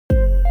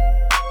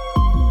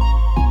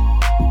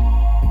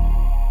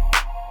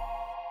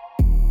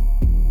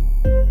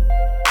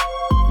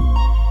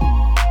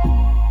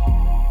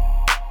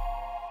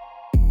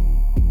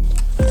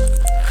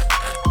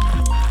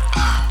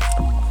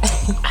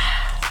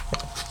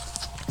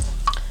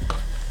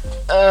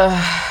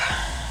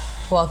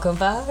Welcome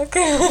back.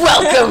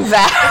 Welcome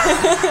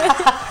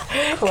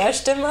back.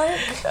 Question mark?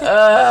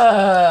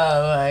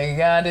 Oh my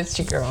god, it's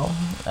your girl,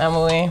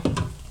 Emily.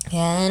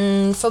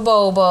 And for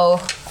Bobo.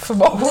 For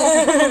Bobo.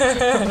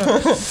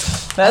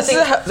 That's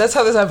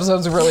how this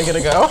episode's really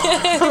gonna go.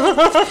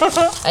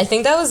 I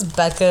think that was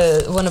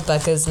Becca, one of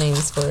Becca's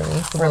names for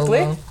me. For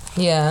Ripley? Bobo.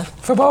 Yeah.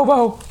 For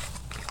Bobo.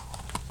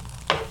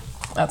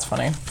 That's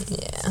funny.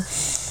 Yeah.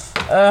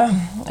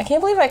 I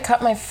can't believe I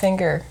cut my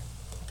finger.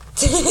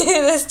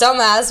 This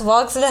dumbass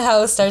walks in the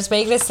house, starts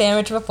making a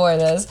sandwich before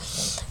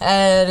this,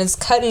 and is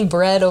cutting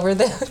bread over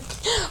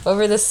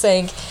the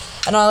sink,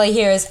 and all I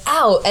hear is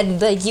 "ow!"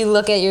 and like you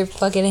look at your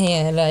fucking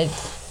hand.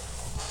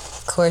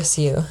 Of course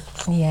you'd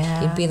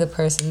be the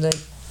person to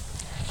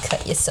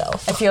cut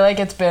yourself. I feel like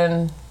it's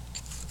been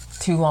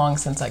too long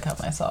since I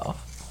cut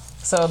myself.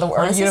 So the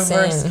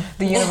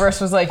universe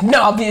was like,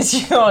 "No,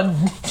 bitch, you're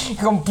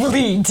gonna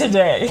bleed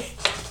today."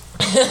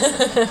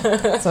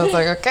 So it's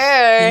like,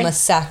 okay. You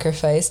must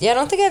sacrifice. Yeah, I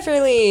don't think I've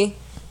really...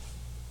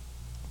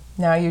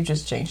 Now you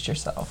just changed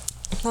yourself.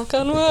 Knock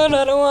on wood,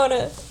 I don't want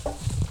it.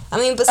 I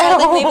mean,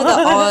 besides like maybe the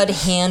odd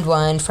hand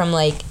one from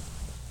like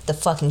the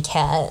fucking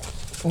cat.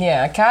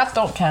 Yeah, cats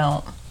don't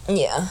count.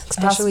 Yeah, It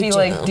has to be Juno.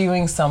 like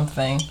doing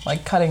something,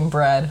 like cutting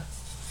bread.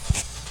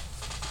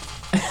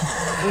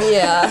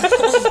 Yeah.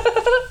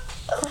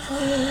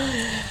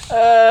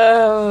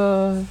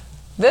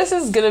 This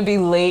is gonna be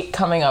late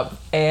coming up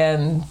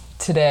and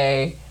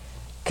today,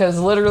 because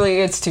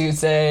literally it's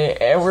Tuesday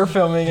and we're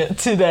filming it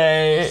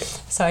today.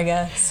 So I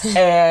guess.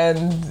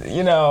 And,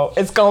 you know,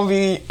 it's gonna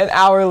be an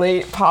hour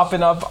late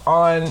popping up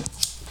on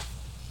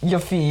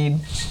your feed.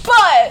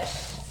 But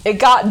it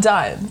got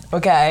done,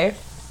 okay?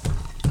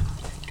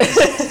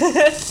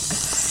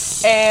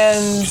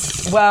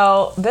 And,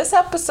 well, this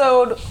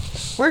episode,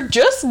 we're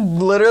just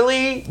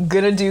literally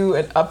gonna do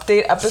an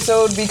update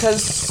episode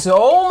because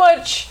so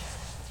much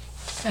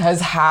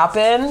has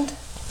happened.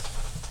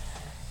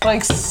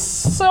 Like,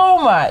 so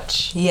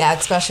much. Yeah,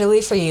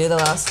 especially for you the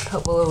last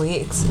couple of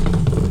weeks.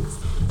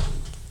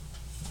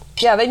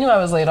 Yeah, they knew I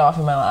was laid off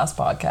in my last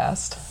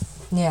podcast.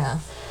 Yeah.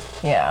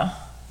 Yeah.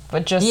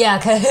 But just... Yeah,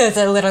 because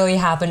it literally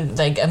happened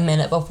like a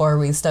minute before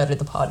we started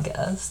the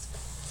podcast.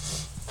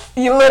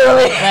 You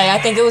literally... Like, I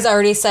think it was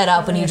already set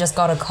up and you just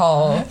got a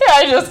call. Yeah,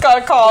 I just got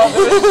a call.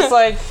 It was just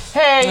like,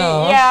 hey,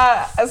 Oh.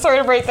 yeah, sorry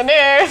to break the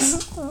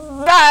news,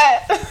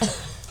 but...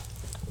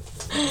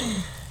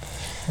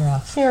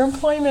 Rough. Your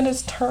employment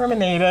is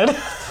terminated.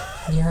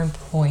 Your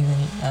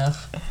employment. Ugh.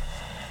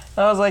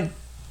 I was like,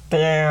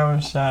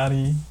 damn,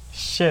 Shadi.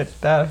 Shit,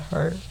 that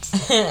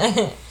hurts.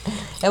 It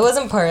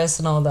wasn't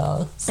personal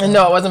though. So. And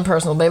no, it wasn't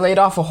personal. They laid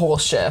off a whole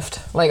shift.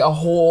 Like, a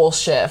whole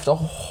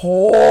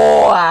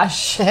ass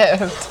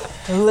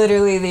shift.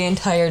 Literally the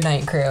entire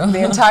night crew.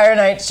 The entire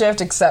night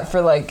shift, except for,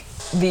 like,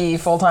 the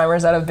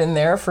full-timers that have been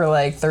there for,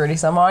 like,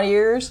 30-some-odd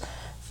years.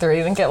 They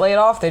didn't get laid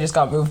off. They just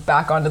got moved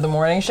back onto the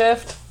morning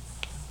shift.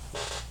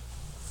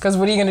 Because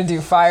what are you going to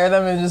do? Fire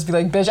them and just be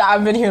like, bitch,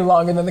 I've been here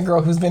longer than the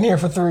girl who's been here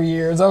for 3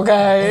 years,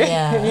 okay?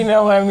 Yeah. You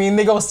know what I mean?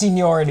 They go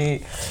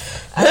seniority.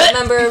 I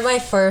remember my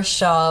first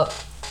shop,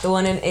 the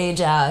one in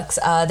Ajax.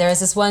 There was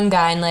this one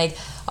guy, and like,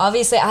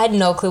 obviously, I had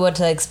no clue what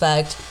to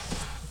expect.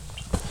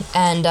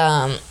 And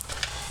I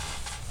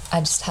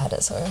just had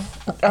it, sorry.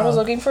 I was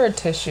looking for a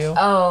tissue.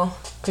 Oh.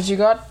 Because you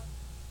got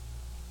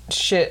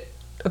shit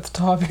at the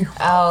top of your...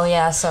 Oh,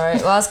 yeah, sorry.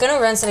 Well, I was going to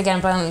rinse it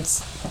again, but I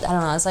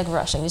don't know, it's like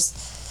rushing.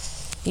 Just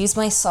use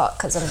my sock,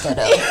 because I'm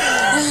ghetto. Is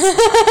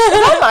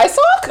that my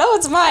sock? No,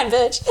 it's mine,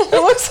 bitch. It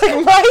looks like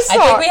my sock.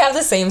 I think we have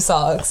the same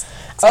socks.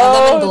 I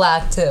have them in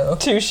black, too.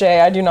 Touche.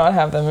 I do not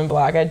have them in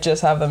black. I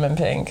just have them in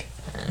pink.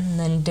 And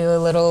then do a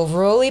little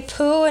roly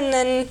poo, and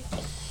then...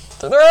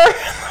 Throw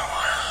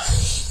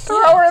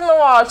her in the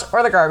wash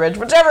or the garbage,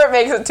 whichever it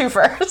makes it to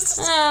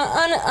first.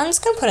 I'm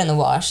just going to put it in the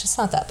wash. It's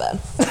not that bad.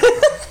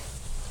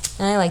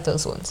 And I like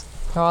those ones.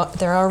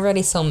 They're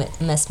already so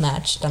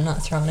mismatched. I'm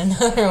not throwing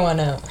another one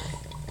out.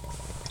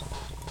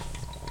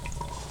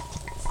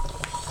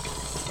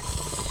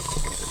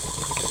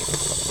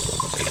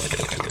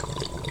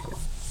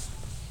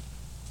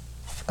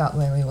 Forgot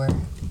where we were.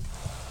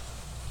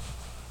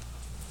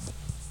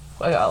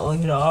 I got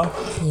laid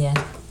off. Yeah.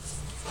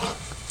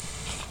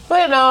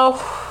 But you know,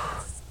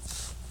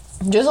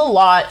 just a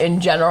lot in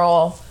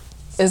general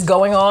is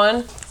going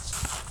on.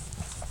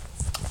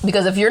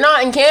 Because if you're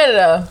not in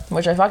Canada,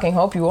 which I fucking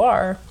hope you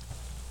are,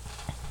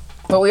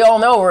 but we all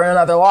know we're in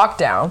another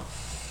lockdown,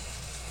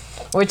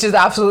 which is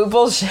absolute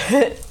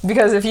bullshit.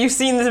 Because if you've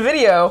seen this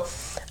video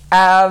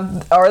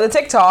or the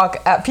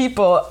TikTok at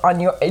people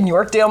in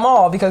Yorkdale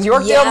Mall, because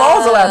Yorkdale Mall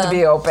is allowed to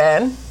be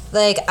open.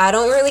 Like, I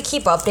don't really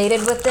keep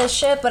updated with this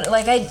shit, but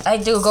like I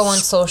do go on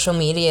social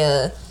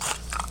media.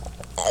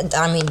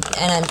 I mean,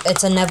 and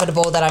it's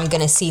inevitable that I'm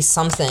gonna see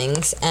some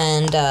things,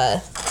 and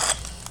I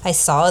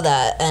saw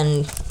that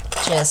and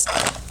just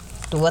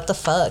what the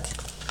fuck.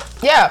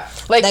 Yeah,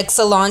 like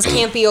salons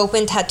can't be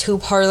open, tattoo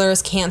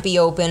parlors can't be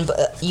open,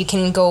 but you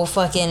can go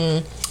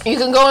fucking... You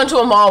can go into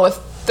a mall with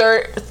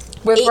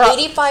with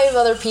 85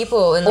 other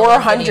people in the or one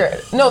 100.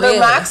 video. No, Really?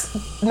 they're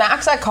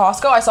max at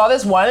Costco. I saw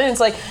this one, and it's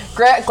like,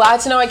 glad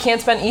to know I can't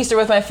spend Easter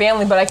with my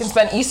family, but I can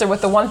spend Easter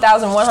with the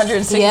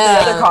 1,160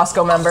 other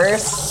Costco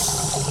members.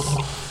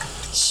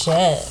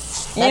 Shit.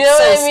 That's You know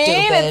so what I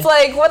mean? stupid. It's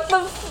like, what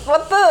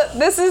the,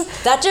 this is...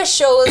 That just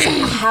shows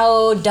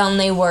how dumb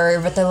they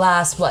were with the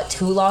last, 2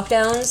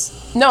 lockdowns?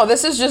 No,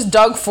 this is just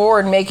Doug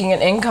Ford making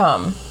an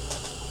income.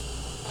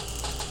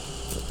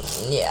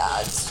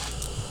 Yeah, it's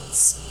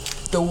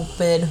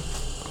stupid.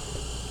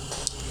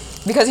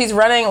 Because he's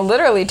running,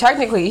 literally,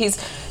 technically,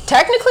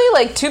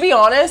 like, to be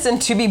honest and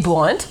to be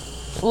blunt,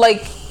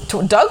 like,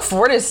 Doug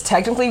Ford is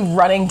technically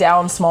running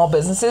down small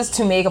businesses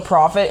to make a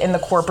profit in the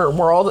corporate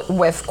world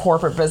with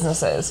corporate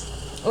businesses.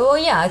 Well,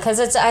 yeah, because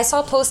I saw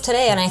a post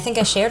today, and I think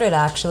I shared it,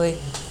 actually.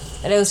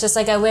 And it was just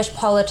like, I wish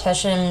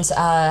politicians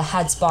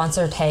had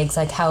sponsor tags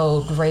like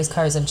how race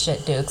cars and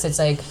shit do. Because it's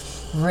like,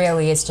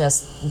 really, it's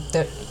just,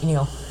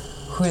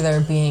 who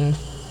they're being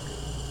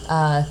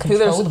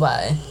controlled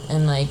by.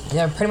 And, like,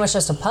 they're pretty much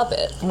just a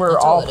puppet. We're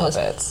That's all it is.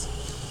 puppets.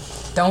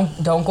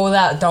 Don't go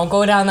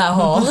down that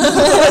hole.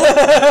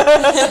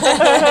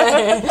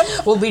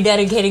 We'll be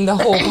dedicating the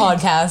whole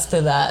podcast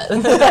to that.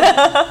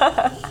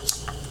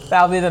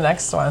 That'll be the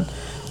next one.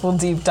 We'll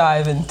deep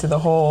dive into the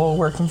whole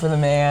working for the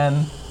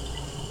man.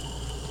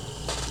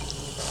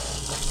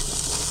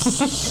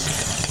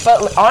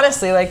 But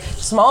honestly, like,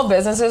 small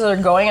businesses are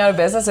going out of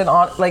business, and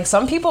like,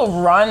 some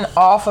people run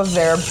off of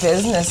their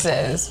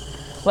businesses,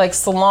 like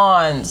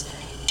salons,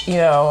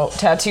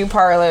 tattoo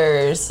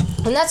parlors.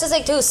 And that's just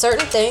like, too,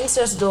 certain things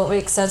just don't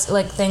make sense.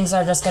 Like, things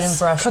are just getting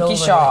brushed over. Cookie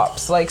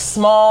shops, like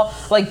small,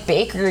 like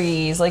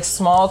bakeries, like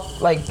small,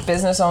 like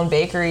business-owned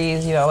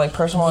bakeries, like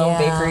personal-owned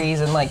bakeries,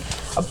 and like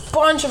a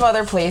bunch of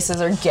other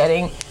places are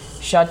getting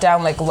shut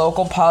down, like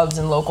local pubs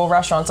and local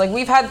restaurants. Like,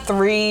 we've had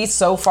 3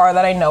 so far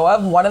that I know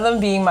of, one of them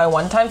being my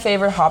one-time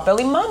favorite, Hot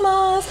Belly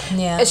Mama's.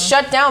 Yeah. It's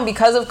shut down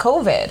because of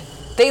COVID.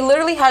 They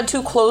literally had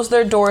to close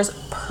their doors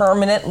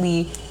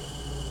permanently,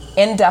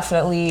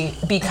 indefinitely,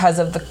 because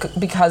of the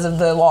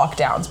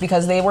lockdowns,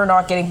 because they were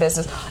not getting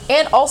business.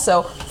 And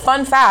also,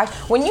 fun fact,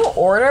 when you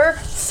order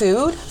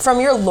food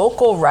from your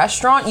local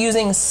restaurant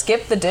using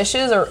Skip the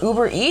Dishes or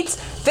Uber Eats,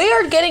 they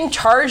are getting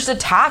charged a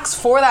tax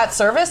for that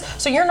service,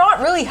 so you're not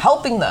really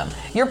helping them.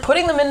 You're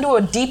putting them into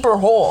a deeper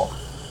hole.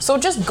 So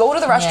just go to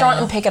the restaurant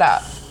and pick it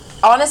up.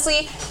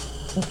 Honestly,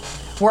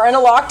 we're in a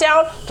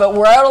lockdown, but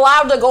we're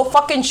allowed to go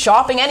fucking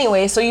shopping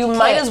anyway, so you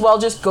might as well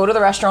just go to the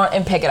restaurant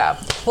and pick it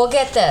up. Well,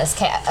 get this.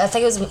 Okay, I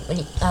think it was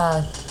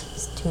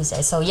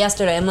Tuesday. So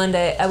yesterday,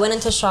 Monday, I went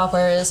into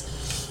Shoppers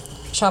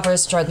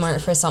Drug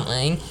Mart for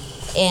something,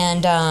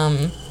 and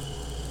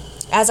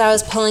as I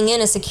was pulling in,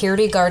 a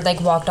security guard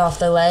walked off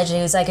the ledge. And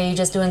he was like, "Are you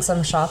just doing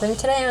some shopping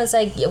today?" And I was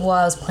like, "Well,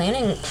 I was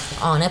planning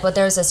on it, but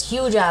there's this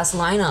huge ass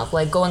lineup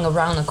going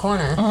around the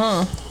corner."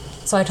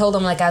 Mm-hmm. So I told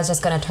him I was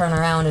just gonna turn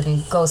around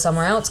and go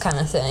somewhere else, kind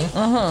of thing.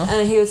 Mm-hmm.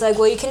 And he was like,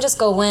 "Well, you can just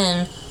go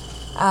in.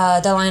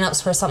 The lineup's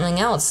for something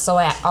else." So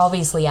I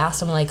obviously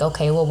asked him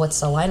 "Okay, well, what's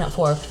the lineup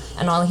for?"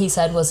 And all he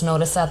said was,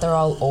 "Notice that they're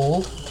all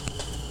old."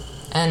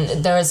 And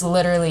there was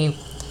literally,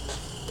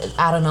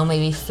 I don't know,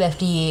 maybe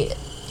 50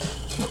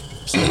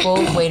 people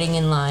waiting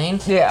in line.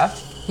 Yeah.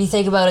 If you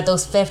think about it,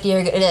 those 50 are,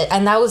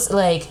 and that was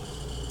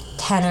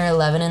 10 or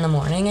 11 in the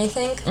morning, I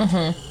think.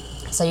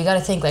 Mm-hmm. So you got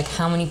to think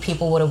how many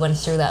people would have went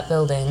through that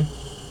building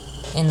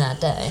in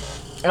that day.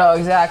 Oh,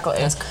 exactly.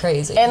 That's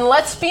crazy. And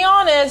let's be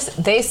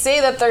honest, they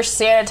say that they're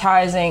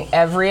sanitizing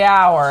every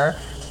hour,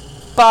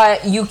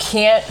 but you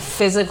can't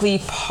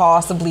physically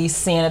possibly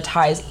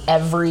sanitize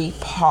every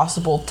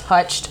possible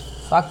touched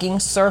fucking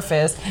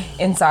surface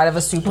inside of a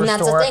superstore,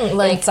 that's the thing,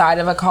 inside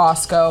of a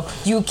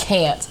Costco. You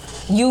can't.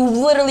 You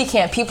literally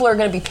can't. People are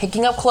going to be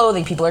picking up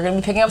clothing. People are going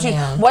to be picking up shoes.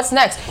 Yeah. What's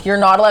next? You're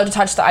not allowed to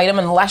touch the item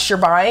unless you're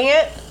buying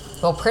it?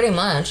 Well, pretty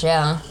much,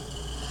 yeah.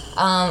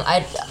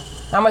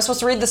 How am I supposed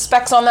to read the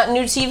specs on that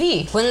new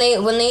TV? When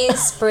they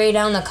spray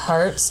down the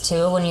carts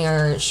too when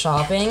you're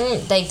shopping,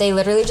 they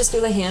literally just do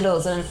the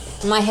handles, and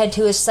in my head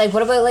too, it's just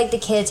what about the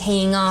kids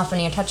hanging off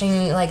and you're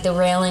touching the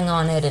railing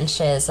on it and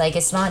shit? It's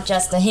it's not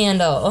just the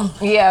handle.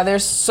 Yeah,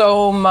 there's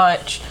so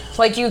much.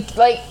 We're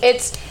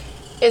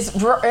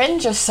in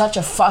just such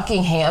a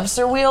fucking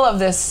hamster wheel of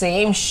this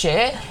same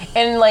shit,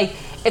 and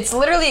it's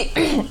literally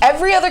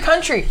every other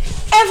country,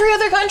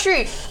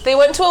 they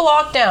went to a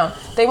lockdown,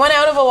 they went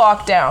out of a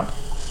lockdown,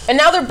 and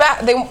now they're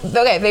back.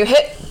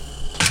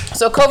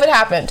 So COVID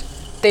happened,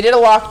 they did a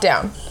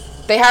lockdown,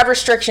 they had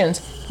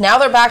restrictions, now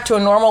they're back to a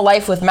normal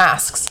life with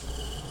masks.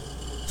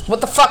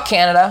 What the fuck,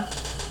 Canada?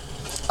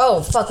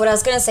 Oh, fuck, what I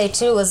was gonna say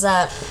too was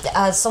that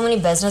so many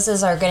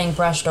businesses are getting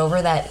brushed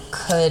over that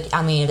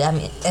I mean,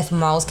 if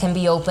malls can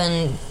be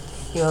open,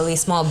 at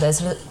least small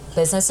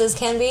businesses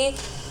can be.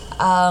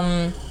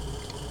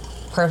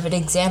 Perfect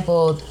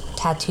example,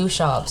 tattoo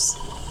shops.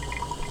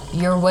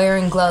 You're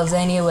wearing gloves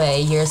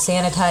anyway, you're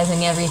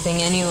sanitizing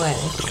everything anyway,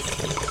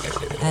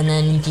 and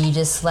then you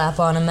just slap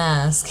on a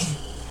mask.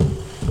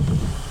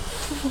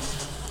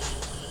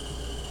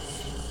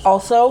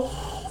 Also,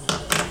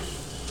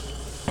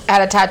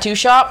 at a tattoo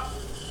shop,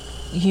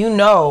 you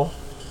know,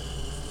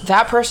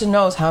 that person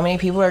knows how many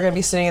people are going to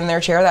be sitting in their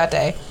chair that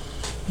day.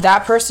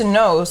 That person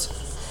knows.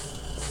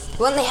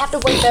 Well, they have to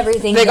wipe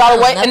everything They down.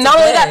 gotta wipe, That's and not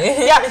the only that,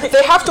 thing. yeah,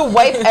 they have to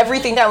wipe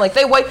everything down. Like,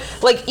 they wipe,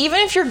 like,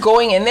 even if you're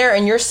going in there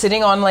and you're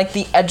sitting on, like,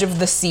 the edge of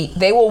the seat,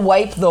 they will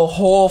wipe the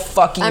whole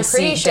fucking I'm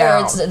pretty seat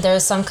sure down.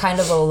 there's some kind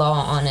of a law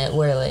on it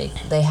where, like,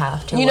 they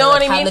have to. You know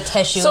what I mean? Have the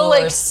tissue so,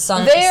 like, or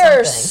some, they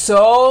are something.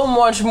 so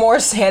much more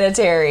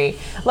sanitary.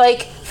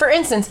 Like, for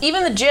instance,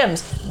 even the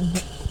gyms.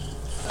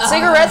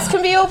 Cigarettes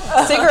can be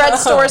open. Cigarette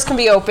stores can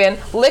be open.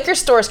 Liquor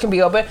stores can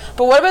be open.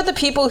 But what about the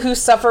people who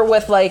suffer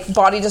with, like,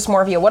 body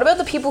dysmorphia? What about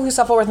the people who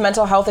suffer with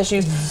mental health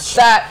issues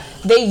that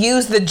they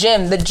use the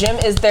gym? The gym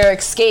is their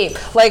escape.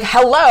 Like,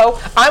 hello,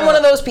 I'm one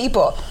of those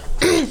people.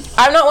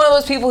 I'm not one of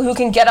those people who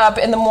can get up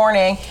in the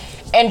morning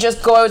and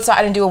just go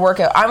outside and do a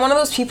workout. I'm one of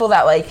those people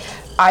that, like,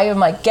 I am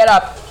like, get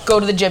up, go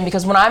to the gym,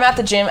 because when I'm at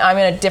the gym, I'm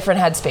in a different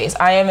headspace.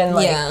 I am in,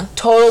 like,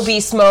 total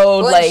beast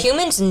mode. Well, like,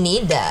 humans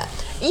need that.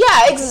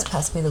 Yeah,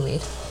 Pass me the weed.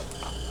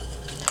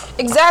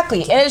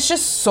 Exactly, and it's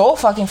just so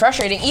fucking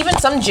frustrating. Even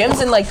some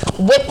gyms in, like,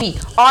 Whitby,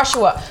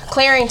 Oshawa,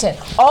 Clarington,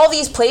 all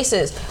these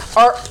places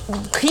are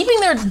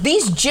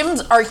these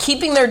gyms are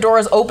keeping their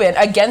doors open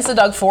against the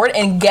Doug Ford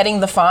and getting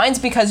the fines,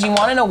 because you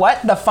want to know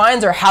what? The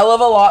fines are hell of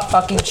a lot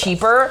fucking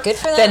cheaper Good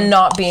for them. than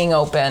not being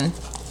open.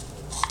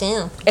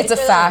 Damn. It's a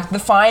fact. The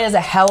fine is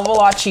a hell of a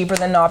lot cheaper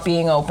than not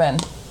being open.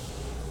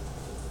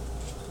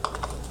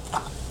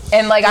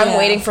 And, like, I'm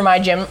waiting for my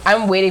gym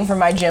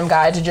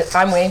guy to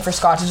I'm waiting for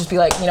Scott to just be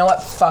like, you know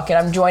what, fuck it,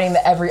 I'm joining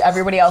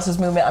everybody else's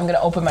movement, I'm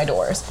gonna open my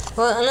doors.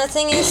 Well, and the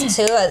thing is,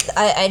 too,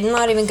 I'm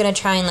not even gonna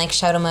try and, like,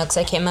 shout him out because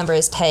I can't remember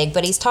his tag,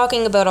 but he's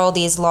talking about all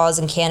these laws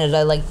in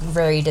Canada, like,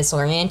 very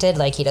disoriented,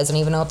 like, he doesn't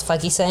even know what the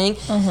fuck he's saying.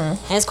 Mm-hmm.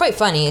 And it's quite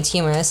funny, it's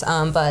humorous,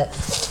 but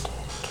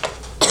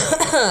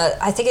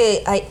I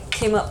think I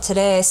came up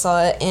today, I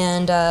saw it,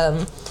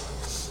 and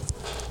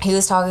he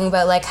was talking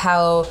about, like,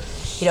 how,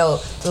 you know,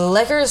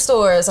 liquor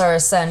stores are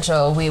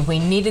essential. We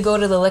need to go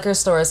to the liquor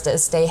stores to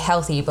stay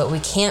healthy, but we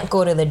can't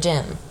go to the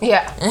gym.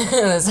 Yeah.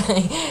 The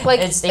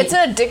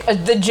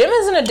gym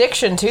is an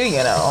addiction too, you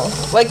know.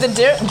 Like, the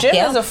gym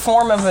is a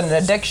form of an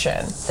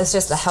addiction. It's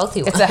just a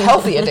healthy one. It's a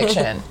healthy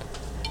addiction.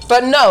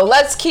 But no,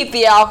 let's keep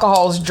the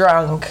alcohols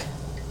drunk.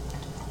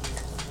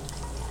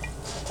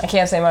 I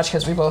can't say much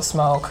because we both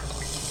smoke.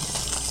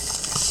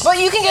 But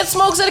you can get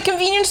smokes at a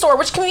convenience store,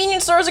 which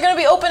convenience stores are going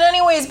to be open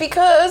anyways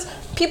because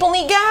people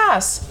need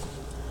gas.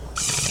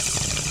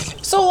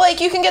 So, like,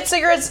 you can get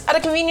cigarettes at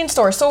a convenience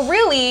store. So,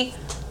 really,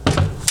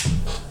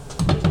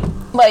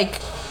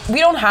 like, we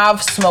don't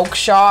have smoke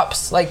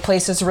shops, like,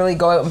 places to really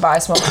go out and buy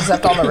smoke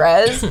except on the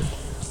res,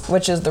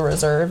 which is the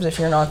reserves if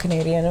you're not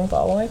Canadian and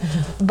following.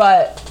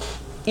 But,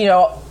 you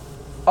know,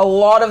 a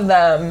lot of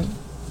them,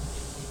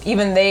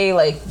 even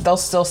they'll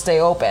still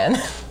stay open.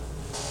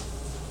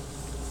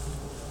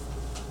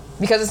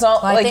 Because it's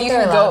not like you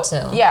can go.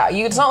 Yeah,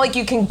 it's not like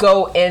you can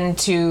go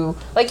into,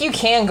 like, you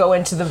can go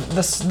into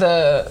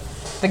the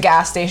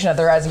gas station at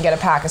the res and get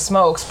a pack of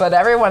smokes, but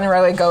everyone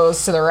really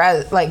goes to the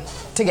res, like,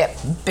 to get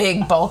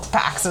big bulk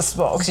packs of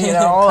smokes, you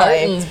know,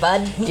 cartons,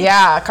 like, bud.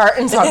 Yeah,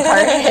 cartons on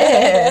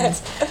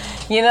cartons.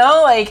 You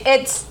know, like,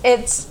 it's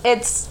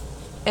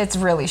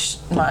really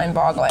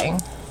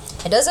mind-boggling.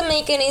 It doesn't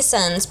make any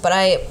sense, but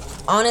I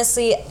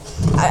honestly,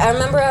 I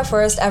remember at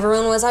first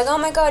everyone was like, oh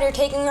my god, you're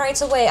taking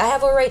rights away. I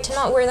have a right to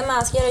not wear the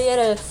mask, yada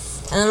yada.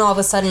 And then all of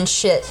a sudden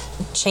shit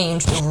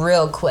changed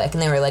real quick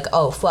and they were like,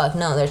 oh fuck,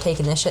 no, they're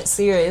taking this shit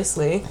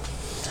seriously.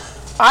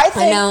 I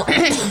think... now,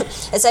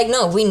 it's like,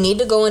 no, we need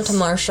to go into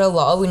martial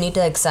law. We need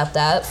to accept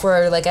that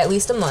for, like, at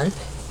least a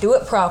month. Do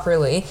it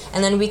properly.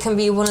 And then we can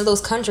be one of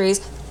those countries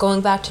going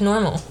back to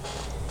normal.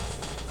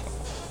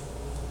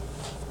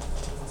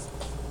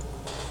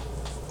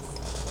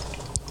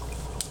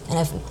 And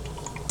if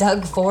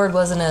Doug Ford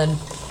wasn't a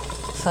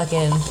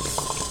fucking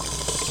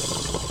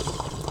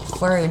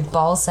worried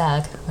ball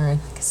sack, or I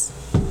guess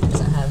he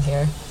doesn't have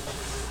hair.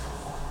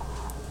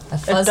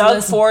 If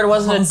Doug Ford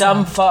wasn't a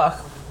dumb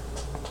fuck.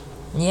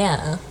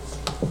 Yeah.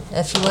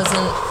 If he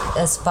wasn't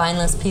a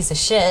spineless piece of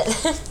shit.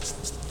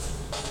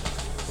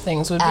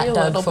 Things would be a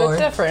little bit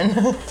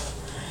different.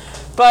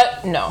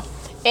 But no.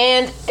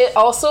 And it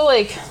also,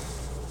 like,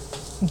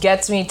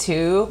 gets me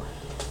too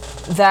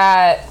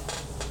that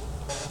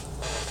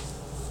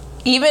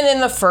even in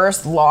the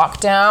first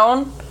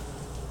lockdown,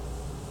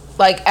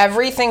 like,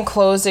 everything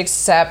closed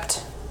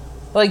except,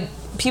 like,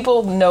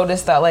 people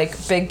noticed that,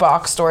 like, big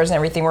box stores and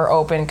everything were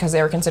open because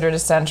they were considered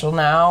essential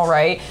now,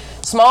 right?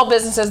 Small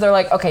businesses, they're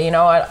like, okay, you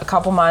know what, a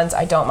couple months,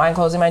 I don't mind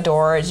closing my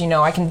doors, you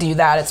know, I can do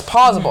that, it's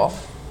plausible.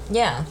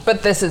 Yeah.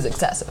 But this is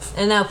excessive.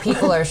 And now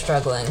people are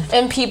struggling.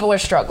 And people are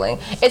struggling.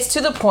 It's to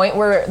the point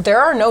where there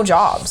are no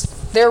jobs.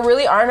 There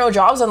really are no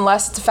jobs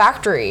unless it's a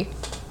factory.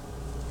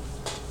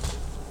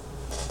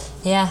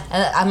 Yeah,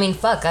 I mean,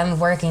 fuck, I'm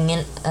working in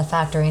a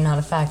factory, not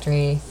a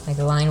factory, like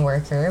a line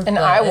worker. And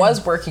I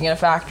was working in a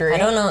factory. I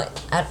don't know,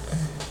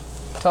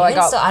 So I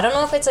got. So I don't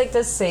know if it's like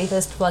the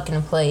safest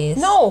fucking place.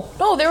 No,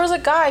 there was a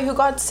guy who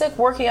got sick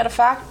working at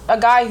a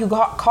guy who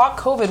caught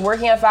COVID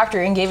working at a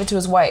factory and gave it to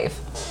his wife.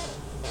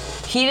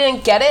 He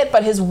didn't get it,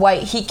 but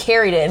he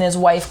carried it and his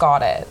wife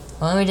got it.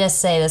 Well, let me just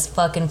say, this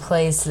fucking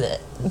place that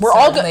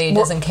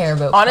doesn't care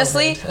about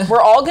honestly, COVID.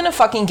 We're all gonna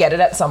fucking get it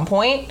at some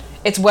point.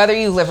 It's whether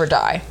you live or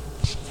die.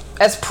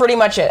 That's pretty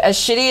much it. As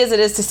shitty as it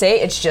is to say,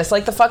 it's just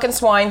like the fucking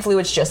swine flu.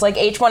 It's just like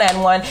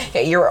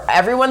H1N1.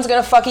 Everyone's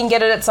gonna fucking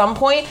get it at some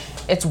point.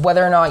 It's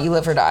whether or not you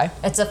live or die.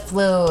 It's a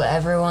flu.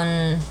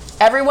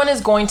 Everyone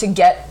is going to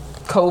get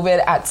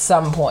COVID at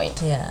some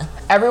point. Yeah.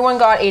 Everyone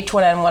got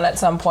H1N1 at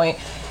some point.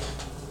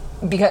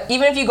 Because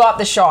even if you got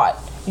the shot,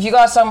 if you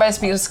got stung by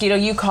a mosquito,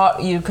 you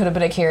could have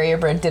been a carrier,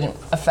 but it didn't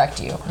affect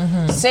you.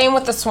 Mm-hmm. Same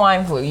with the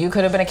swine flu. You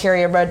could have been a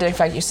carrier, but it didn't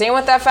affect you. Same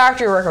with that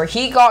factory worker.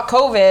 He got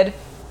COVID.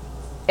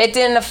 It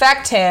didn't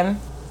affect him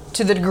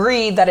to the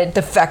degree that it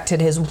affected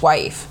his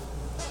wife.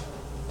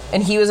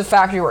 And he was a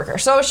factory worker.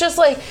 So it's just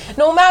like,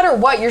 no matter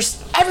what,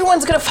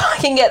 everyone's gonna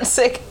fucking get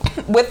sick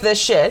with this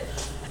shit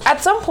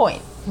at some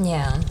point.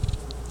 Yeah.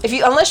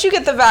 Unless you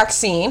get the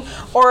vaccine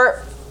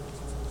or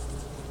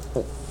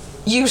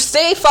you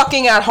stay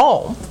fucking at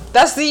home.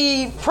 That's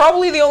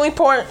probably the only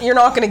point you're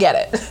not gonna get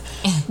it.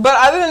 But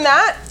other than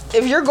that,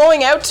 if you're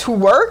going out to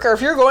work or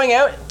if you're going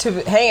out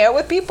to hang out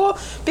with people,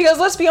 because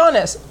let's be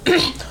honest,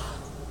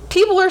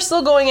 people are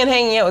still going and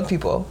hanging out with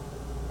people,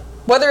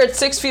 whether it's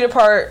 6 feet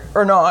apart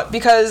or not,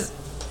 because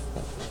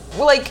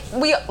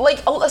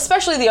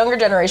especially the younger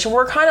generation,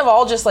 we're kind of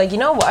all just like, you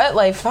know what,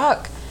 like,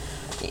 fuck,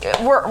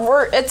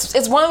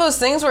 it's one of those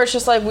things where it's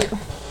just like, we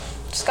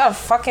just gotta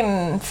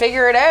fucking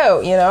figure it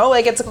out, you know,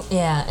 like, it's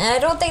yeah. And I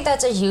don't think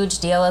that's a huge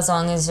deal as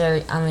long as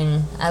you're,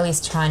 at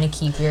least trying to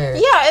keep your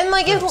and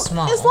like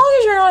small. As long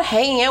as you're not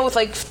hanging out with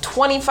like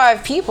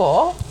 25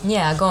 people,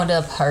 going to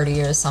a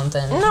party or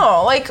something.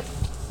 No, like,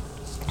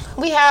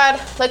 we had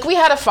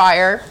a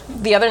fire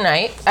the other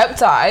night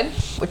outside,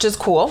 which is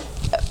cool.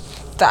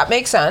 That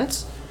makes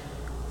sense.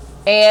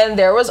 And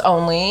there was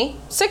only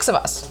 6 of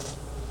us.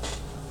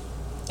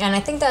 And I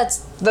think that's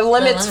the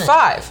limit's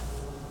 5.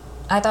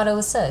 I thought it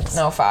was 6.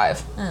 No,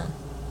 5. Oh.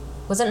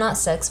 Was it not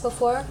 6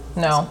 before?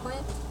 No.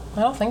 I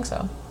don't think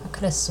so. I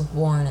could have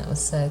sworn it was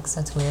 6.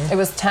 That's weird. It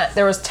was 10.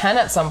 There was 10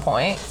 at some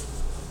point,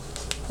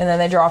 and then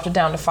they dropped it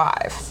down to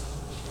 5.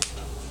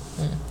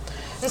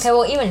 Okay,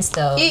 well, even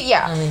still.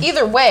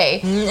 Either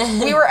way,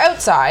 we were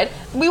outside.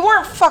 We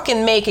weren't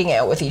fucking making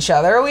out with each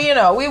other. We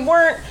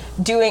weren't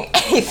doing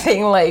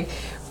anything like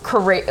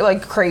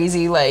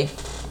crazy,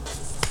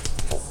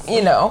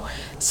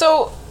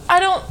 So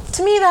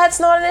to me, that's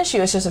not an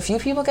issue. It's just a few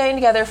people getting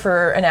together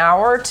for an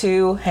hour or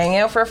two, hanging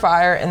out for a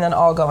fire, and then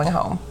all going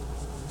home.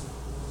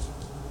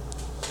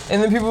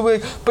 And then people will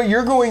be like, but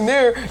you're going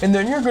there, and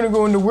then you're going to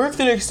go into work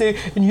the next day,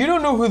 and you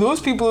don't know who those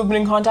people have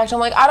been in contact. I'm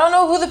like, I don't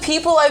know who the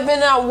people I've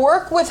been at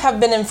work with have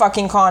been in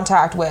fucking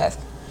contact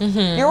with.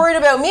 Mm-hmm. You're worried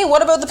about me.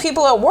 What about the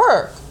people at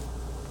work?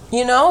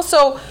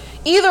 So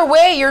either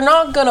way, you're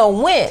not going to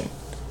win.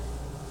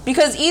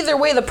 Because either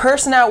way, the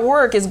person at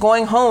work is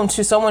going home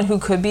to someone who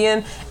could be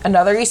in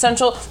another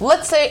essential.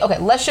 Let's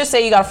just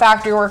say you got a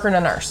factory worker and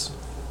a nurse.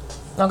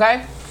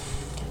 Okay?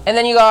 And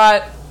then you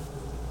got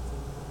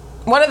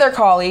one of their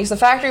colleagues, the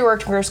factory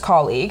worker's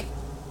colleague,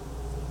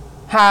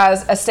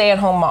 has a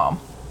stay-at-home mom.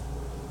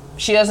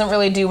 She doesn't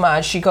really do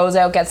much. She goes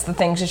out, gets the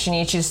things that she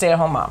needs. She's a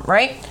stay-at-home mom,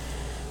 right?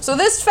 So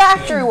this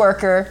factory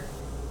worker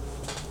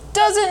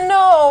doesn't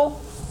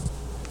know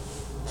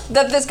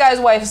that this guy's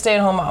wife is a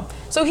stay-at-home mom.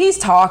 So he's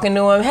talking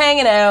to him,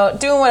 hanging out,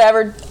 doing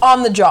whatever,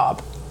 on the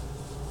job.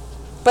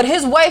 But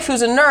his wife,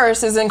 who's a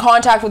nurse, is in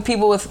contact with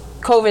people with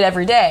COVID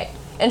every day.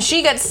 And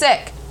she gets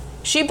sick.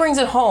 She brings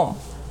it home.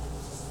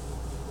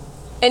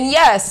 And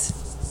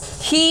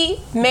yes, he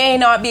may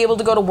not be able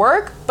to go to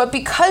work, but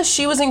because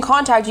she was in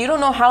contact, you don't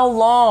know how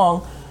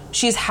long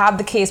she's had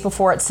the case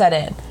before it set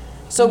in.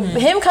 So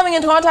him coming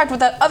into contact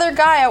with that other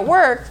guy at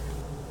work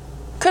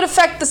could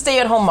affect the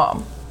stay-at-home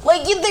mom.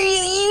 Like, you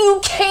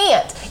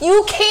can't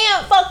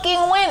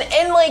fucking win.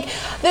 And like,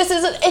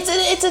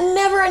 it's a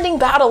never-ending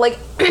battle. Like,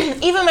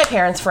 even my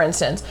parents, for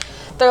instance,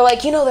 they're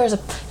like,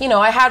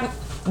 I had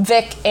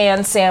Vic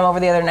and Sam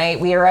over the other night.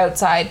 We were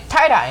outside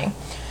tie-dyeing.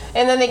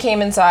 And then they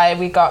came inside,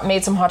 we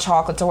made some hot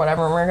chocolates or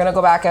whatever, and we were gonna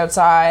go back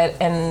outside,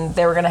 and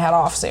they were gonna head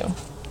off soon.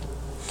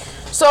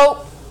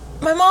 So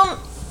my mom,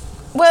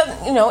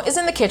 is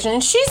in the kitchen,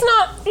 and she's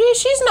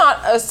not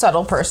a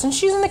subtle person.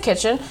 She's in the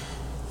kitchen,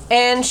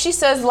 and she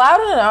says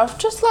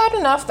just loud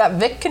enough that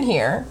Vic can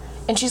hear.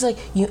 And she's like,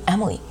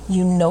 Emily,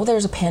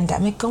 there's a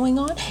pandemic going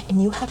on,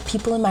 and you have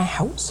people in my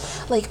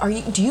house? Like,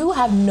 do you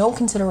have no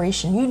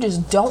consideration? You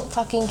just don't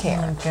fucking care.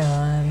 Oh my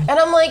God. And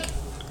I'm like,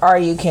 are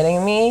you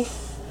kidding me?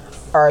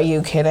 Are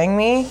you kidding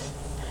me?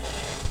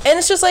 And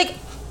it's just like,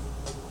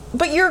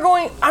 but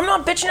I'm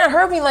not bitching at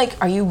her, being like,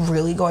 are you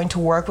really going to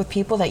work with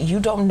people that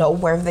you don't know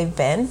where they've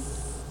been?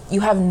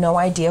 You have no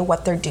idea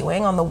what they're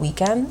doing on the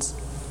weekends?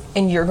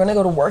 And you're going to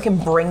go to work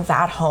and bring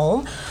that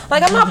home?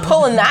 Like, I'm not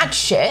pulling that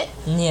shit.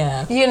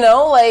 Yeah.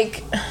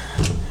 Like,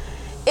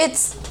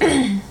 it's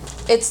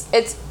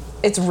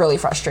it's really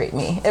frustrating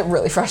me. It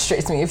really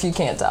frustrates me if you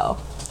can't tell.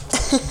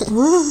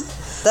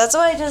 That's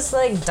why I just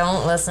like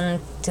don't listen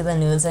to the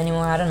news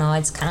anymore. I don't know. I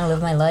just kind of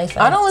live my life.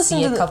 I don't listen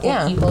see to a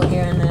couple people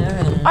here and there.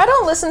 And I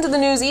don't listen to the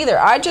news either.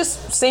 I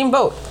just same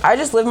boat. I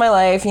just live my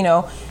life. You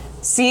know,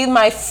 see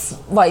my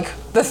like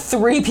the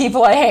 3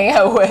 people I hang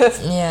out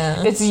with.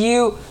 Yeah. It's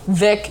you,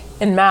 Vic,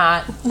 and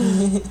Matt.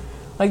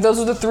 Like those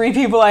are the 3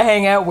 people I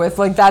hang out with.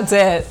 Like that's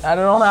it. I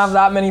don't have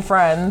that many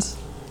friends.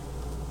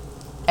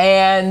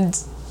 And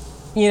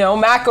you know,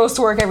 Matt goes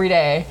to work every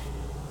day,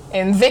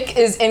 and Vic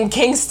is in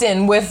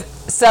Kingston with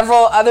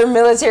several other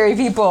military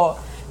people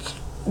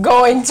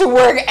going to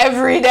work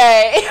every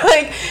day.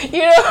 Like,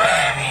 you know what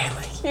I mean?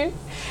 Like,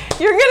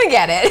 you're gonna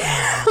get it.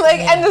 Like,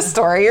 end of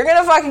story. You're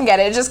gonna fucking get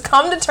it. Just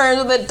come to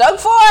terms with it. Doug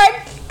Ford,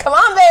 come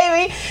on,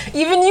 baby.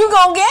 Even you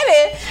gonna get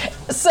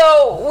it.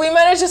 So we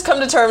might just come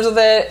to terms with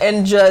it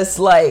and just,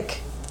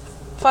 like,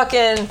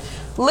 fucking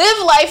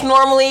live life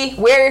normally.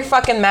 Wear your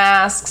fucking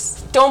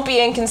masks. Don't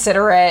be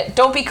inconsiderate.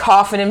 Don't be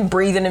coughing and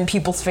breathing in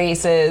people's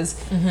faces.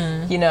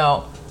 You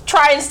know,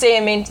 try and stay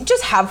in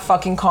just have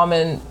fucking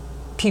common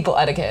people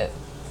etiquette.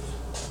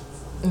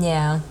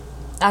 Yeah.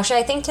 Actually,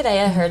 I think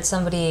today I heard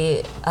somebody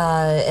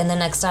in the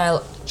next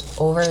aisle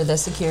over, the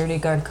security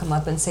guard, come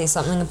up and say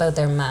something about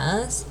their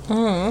mask.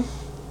 And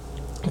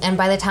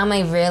by the time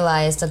I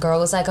realized, the girl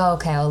was like, oh,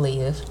 okay, I'll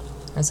leave.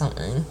 Or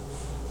something.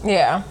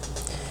 Yeah.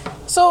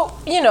 So,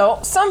 you know,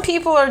 some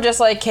people are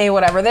just like, okay,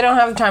 whatever. They don't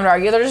have the time to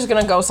argue. They're just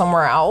going to go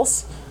somewhere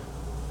else.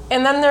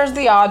 And then there's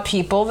the odd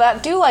people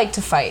that do like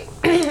to fight.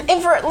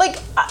 And for, like,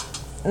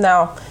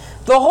 no.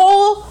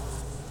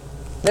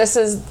 This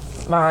is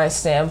my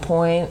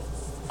standpoint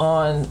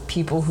on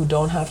people who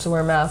don't have to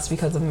wear masks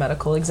because of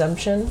medical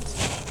exemptions.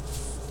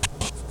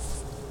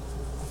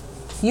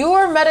 You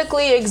are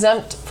medically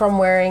exempt from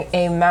wearing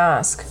a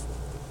mask.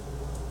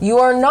 You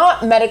are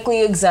not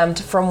medically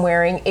exempt from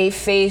wearing a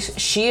face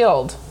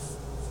shield.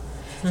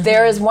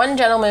 There is one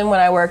gentleman when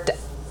I worked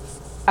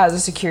as a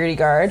security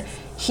guard,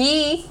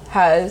 he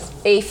has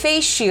a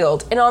face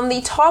shield, and on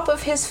the top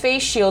of his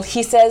face shield,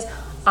 he says,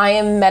 I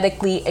am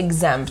medically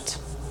exempt.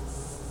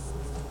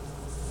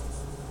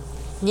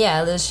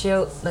 Yeah, the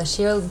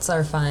shields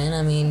are fine.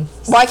 I mean,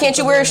 why can't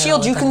you wear a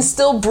shield? You can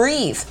still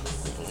breathe.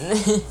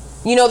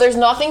 You know, there's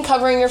nothing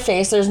covering your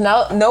face. There's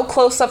no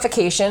close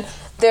suffocation.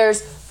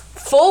 There's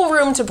full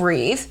room to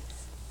breathe.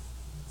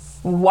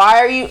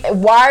 Why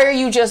are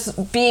you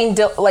just being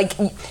like,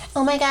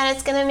 oh my god,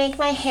 it's gonna make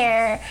my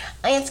hair,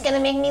 it's gonna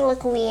make me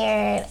look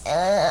weird.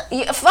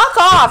 Fuck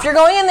off. You're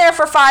going in there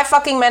for 5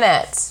 fucking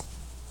minutes.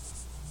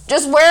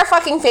 Just wear a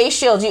fucking face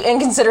shield, you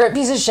inconsiderate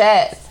piece of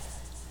shit.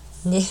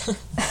 Yeah.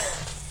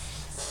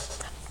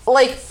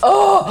 Like,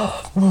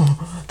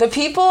 the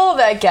people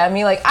that get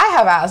me, like, I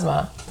have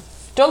asthma.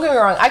 Don't get me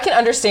wrong, I can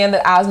understand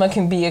that asthma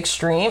can be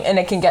extreme and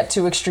it can get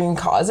to extreme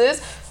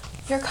causes.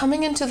 You're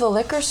coming into the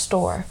liquor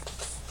store.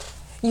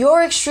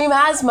 Your extreme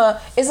asthma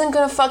isn't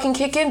gonna fucking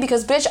kick in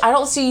because, bitch, I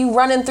don't see you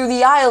running through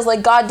the aisles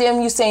like goddamn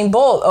Usain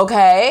Bolt,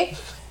 okay?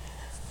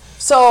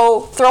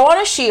 So, throw on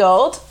a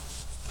shield,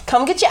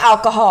 come get your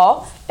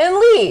alcohol, and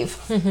leave.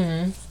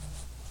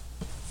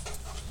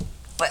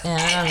 But yeah,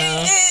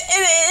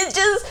 I don't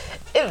know.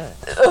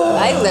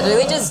 I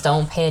literally just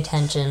don't pay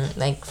attention.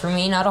 Like, for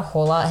me, not a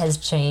whole lot has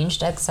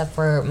changed except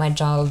for my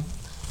job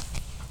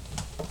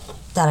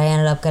that I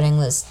ended up getting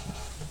was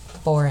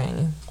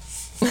boring.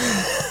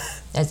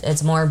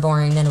 It's more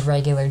boring than a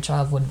regular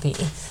job would be.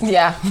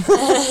 Yeah.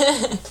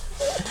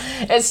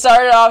 It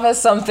started off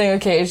as something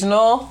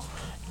occasional,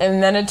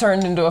 and then it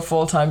turned into a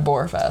full-time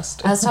bore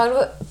fest. I was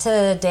talking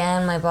to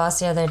Dan, my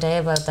boss, the other day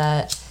about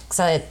that.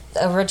 Because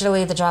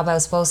originally the job I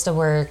was supposed to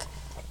work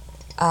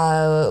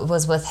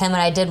was with him,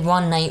 and I did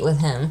one night with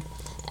him.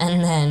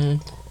 And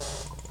then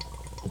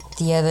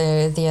the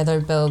other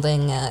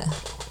building, I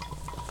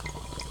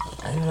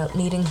ended up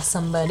meeting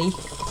somebody.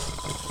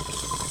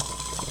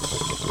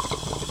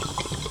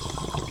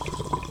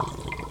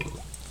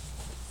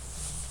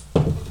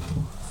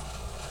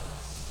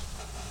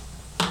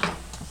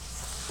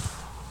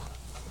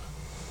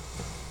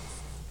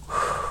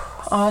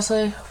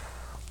 Honestly,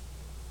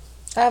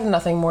 I have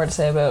nothing more to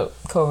say about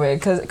COVID,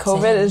 because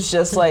COVID is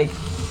just like,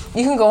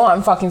 you can go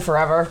on fucking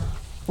forever.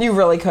 You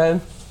really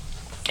could.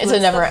 It's a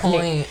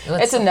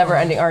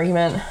never-ending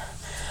argument.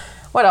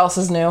 What else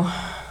is new?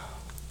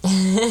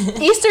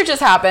 Easter just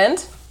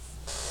happened.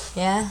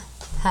 Yeah.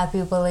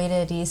 Happy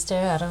belated Easter.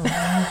 I don't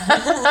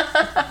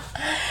know.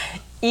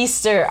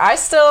 Easter. I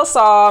still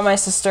saw my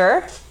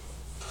sister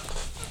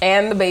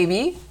and the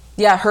baby.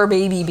 Yeah, her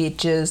baby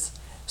bitches.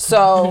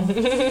 So,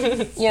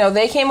 you know,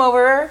 they came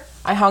over.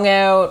 I hung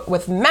out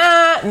with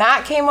Matt.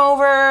 Matt came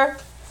over.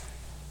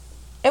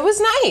 It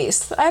was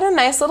nice. I had a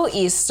nice little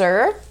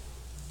Easter.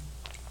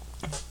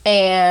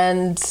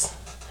 And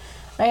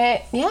but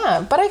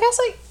I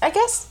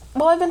guess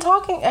I've been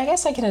talking. I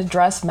guess I can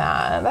address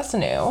Matt. That's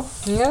new.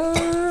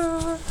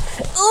 Yeah.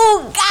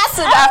 Ooh,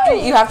 gossip. After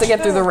you have to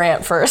get through the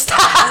rant first.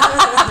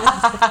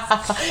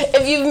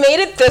 If you've made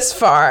it this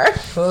far.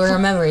 Well,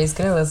 remember, he's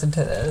gonna listen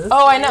to this.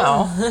 Oh, I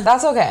know.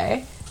 That's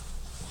okay.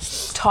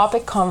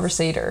 topic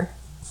conversator.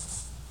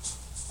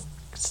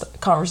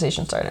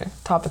 Conversation starter.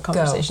 Topic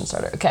conversation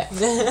starter. Okay.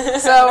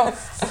 So,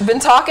 I've been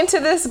talking to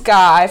this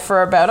guy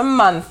for about a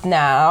month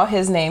now.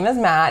 His name is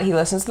Matt. He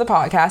listens to the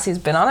podcast. He's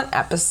been on an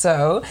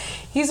episode.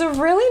 He's a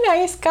really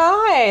nice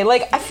guy.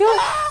 Like, I feel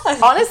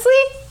like, honestly,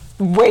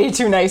 way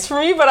too nice for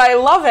me, but I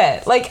love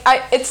it. Like,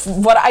 it's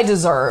what I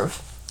deserve.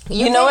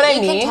 You know what I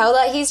mean? You can tell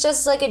that he's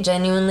just like a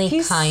genuinely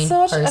kind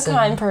person. He's such a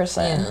kind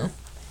person. Yeah.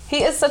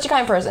 He is such a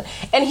kind person.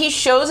 And he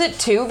shows it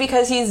too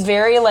because he's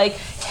very like,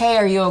 hey,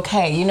 are you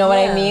okay? You know what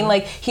I mean?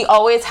 Like, he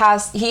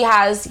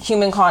has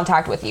human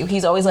contact with you.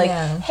 He's always like,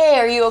 hey,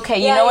 are you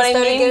okay? You know what I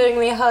mean? He started giving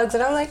me hugs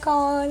and I'm like,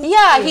 oh.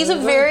 Yeah, he's a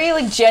very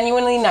like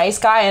genuinely nice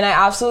guy and I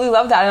absolutely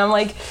love that. And I'm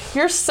like,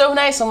 you're so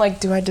nice. I'm like,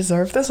 do I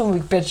deserve this? I'm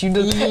like, bitch, you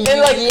deserve it.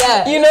 And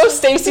like, you know,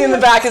 Stacy in the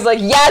back is like,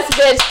 yes,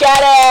 bitch, get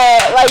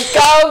it. Like,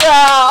 go,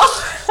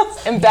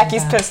 girl. And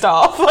Becky's pissed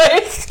off.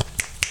 Like,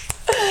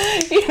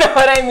 you know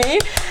what I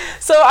mean?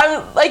 So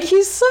I'm like,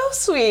 he's so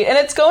sweet and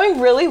it's going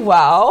really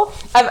well.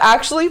 I've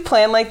actually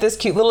planned like this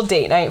cute little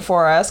date night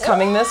for us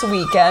coming this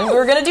weekend. We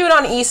were going to do it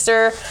on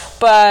Easter,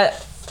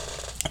 but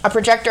a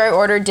projector I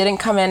ordered didn't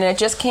come in and it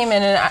just came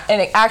in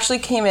and it actually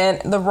came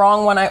in the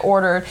wrong one I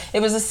ordered.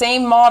 It was the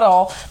same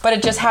model, but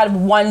it just had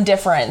one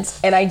difference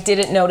and I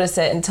didn't notice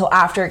it until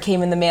after it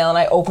came in the mail and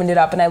I opened it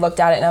up and I looked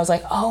at it and I was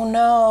like, oh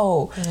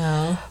no.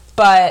 No.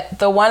 But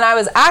the one I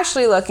was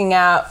actually looking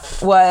at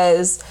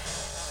was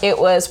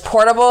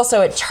portable,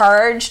 so it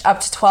charged up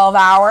to 12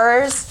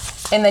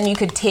 hours, and then you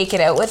could take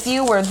it out with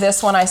you, where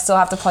this one I still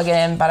have to plug it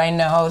in, but I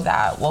know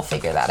that we'll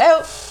figure that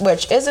out,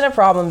 which isn't a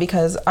problem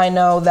because I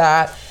know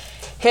that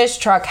his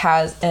truck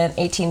has an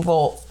 18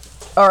 volt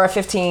or a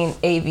 15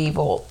 AV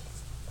volt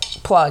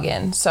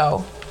plug-in,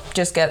 so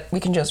we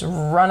can just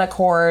run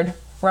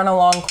a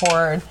long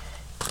cord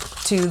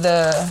to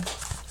the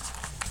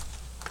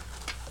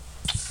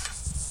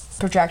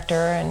projector,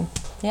 and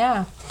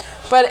yeah.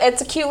 But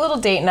it's a cute little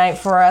date night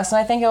for us, and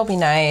I think it'll be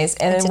nice.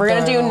 And then we're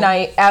going to do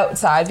night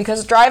outside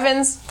because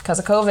drive-ins, because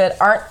of COVID,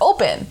 aren't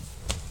open.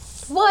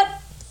 What?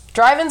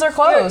 Drive-ins are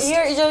closed.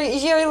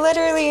 You're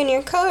literally in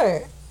your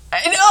car.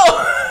 I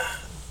know!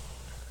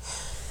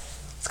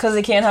 It's because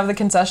they can't have the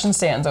concession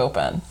stands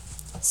open.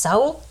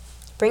 So?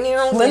 Bring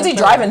your own. Lindsay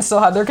Drive-In still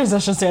had their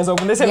concession stands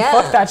open. They said,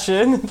 fuck that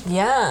shit.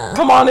 Yeah.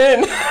 Come on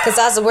in. Because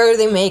that's where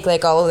they make,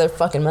 like, all of their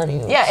fucking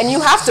money. Yeah, and you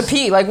have to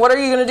pee. Like, what are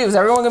you going to do? Is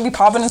everyone going to be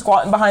popping and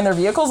squatting behind their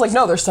vehicles? Like,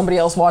 no, there's somebody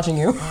else watching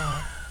you.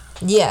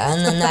 Yeah,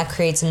 and then that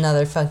creates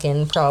another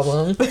fucking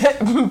problem.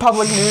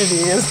 Public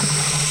nudity is...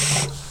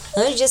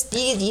 No,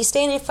 you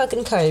stay in your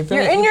fucking car.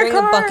 You're in your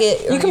car. A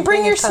bucket, you can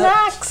bring your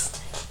snacks.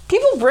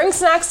 People bring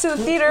snacks to the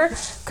theater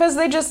because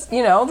they just,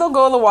 you know, they'll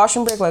go to the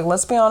washroom break. Like,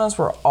 let's be honest,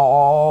 we've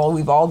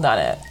all done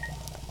it.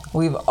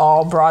 We've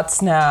all brought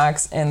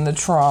snacks in the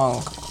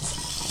trunk.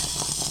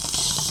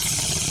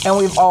 And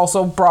we've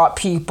also brought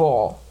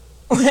people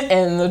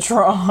in the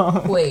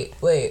trunk. Wait.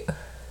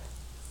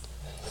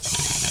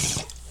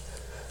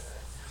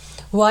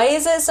 Why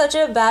is it such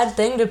a bad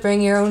thing to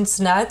bring your own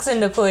snacks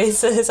into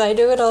places? I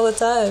do it all the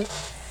time.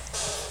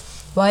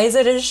 Why is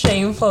it a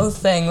shameful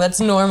thing?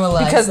 Let's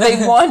normalize because they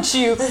want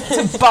you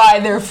to buy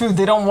their food.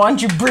 They don't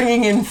want you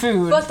bringing in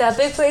food. Fuck that.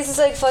 Big places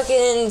like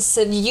fucking...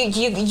 So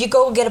you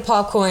go get a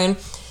popcorn,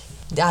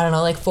 I don't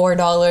know, like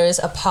 $4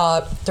 a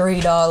pop,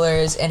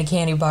 $3, and a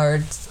candy bar,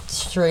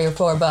 $3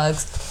 or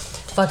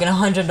 $4. Fucking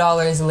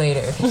 $100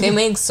 later. They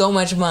make so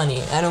much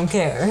money. I don't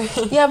care.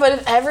 Yeah, but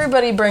if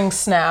everybody brings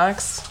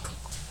snacks...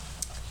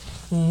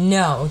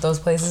 No, those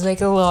places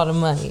make a lot of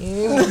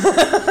money.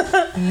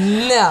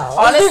 No.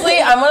 Honestly,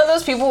 I'm one of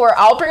those people where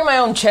I'll bring my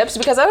own chips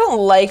because I don't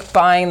like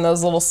buying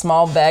those little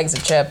small bags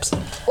of chips.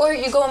 Or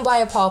you go and buy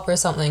a pop or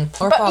something.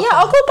 Or but popcorn. Yeah,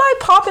 I'll go buy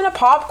pop and a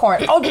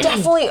popcorn.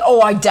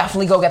 I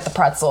definitely go get the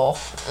pretzel.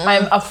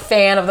 I'm a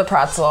fan of the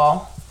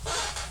pretzel.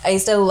 I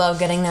used to love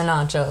getting their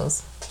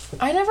nachos.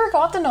 I never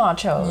got the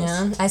nachos.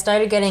 Yeah, I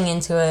started getting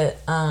into it,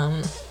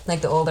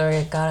 like the older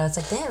I got, I was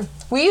like, damn.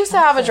 We used to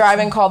have a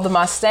drive-in called the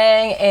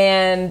Mustang,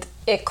 and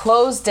it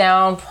closed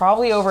down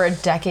probably over a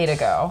decade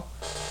ago.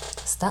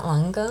 Is that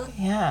long ago?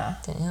 Yeah.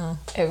 Damn.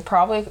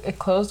 It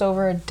closed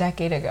over a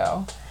decade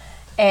ago.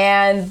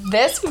 And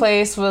this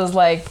place was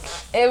like,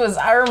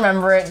 I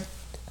remember it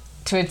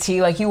to a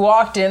T. Like, you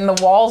walked in, the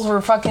walls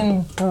were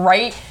fucking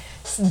bright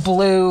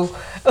blue.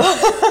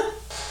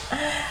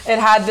 It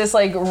had this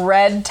like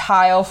red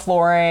tile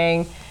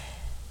flooring,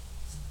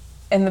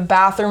 and the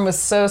bathroom was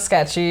so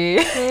sketchy.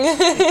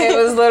 It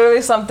was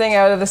literally something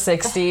out of the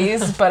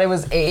 60s, but it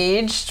was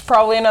aged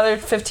probably another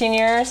 15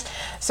 years.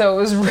 So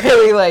it was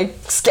really like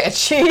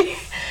sketchy.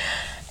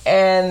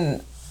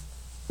 And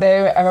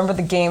I remember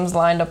the games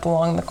lined up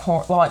along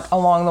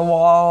the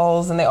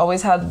walls, and they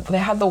always had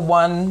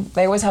one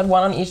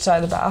on each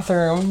side of the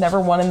bathroom,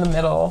 never one in the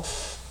middle.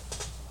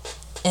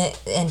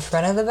 In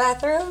front of the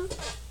bathroom?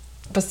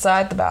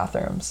 Beside the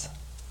bathrooms.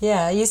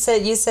 Yeah, you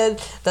said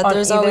that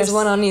there's always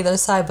one on either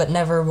side, but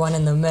never one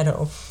in the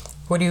middle.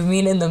 What do you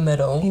mean in the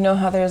middle? You know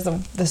how there's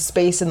the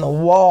space in the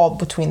wall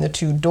between the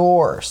two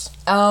doors?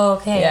 Oh,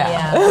 okay,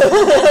 yeah.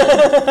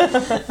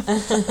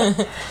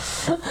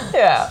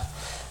 Yeah.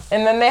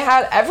 And then they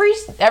had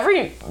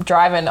every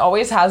drive-in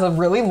always has a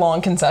really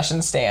long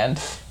concession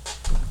stand.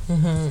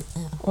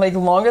 Like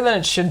longer than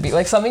it should be.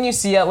 Like something you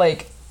see at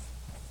like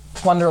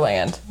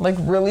Wonderland. Like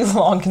really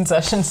long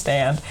concession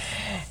stand.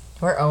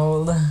 We're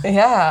old.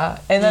 Yeah.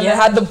 And then Yeah. they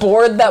had the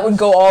board that would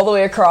go all the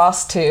way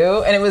across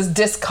too, and it was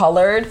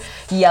discolored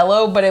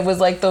yellow, but it was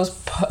like those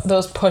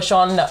push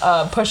on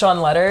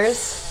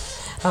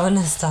letters. Oh,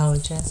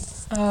 nostalgia.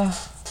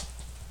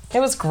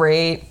 It was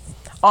great.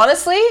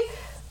 Honestly,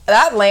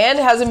 that land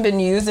hasn't been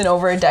used in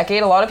over a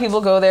decade. A lot of people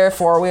go there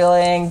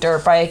four-wheeling,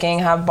 dirt biking,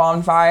 have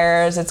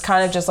bonfires. It's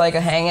kind of just like a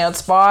hangout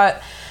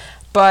spot.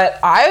 But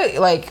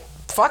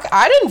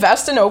I'd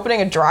invest in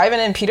opening a drive-in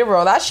in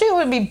Peterborough. That shit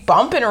would be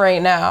bumping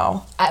right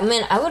now. I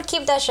mean, I would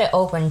keep that shit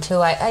open too.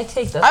 I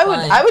take the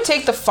I would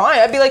take the fine.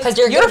 I'd be like, because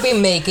you're gonna be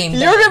making.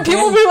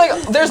 People would be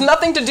like, there's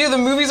nothing to do. The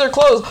movies are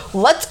closed.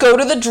 Let's go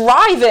to the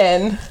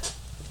drive-in.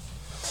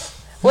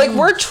 Like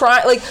we're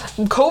trying. Like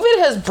COVID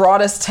has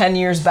brought us 10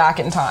 years back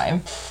in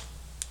time.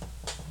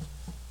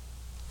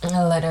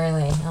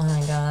 Literally. Oh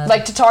my god.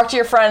 Like to talk to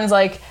your friends,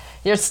 like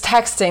it's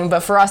texting,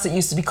 but for us it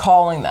used to be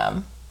calling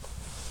them.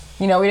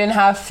 You know, we didn't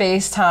have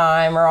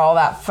FaceTime or all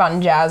that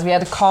fun jazz. We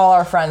had to call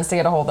our friends to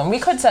get a hold of them. We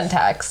could send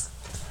texts.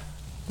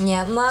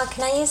 Yeah, Ma,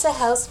 can I use a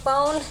house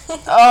phone?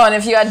 Oh, and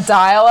if you had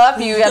dial-up,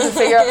 you had to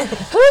figure out, who's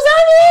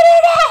on the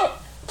internet?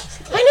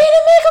 I need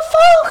to make a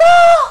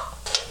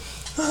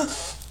phone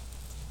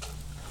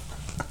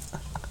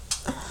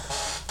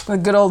call. The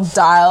good old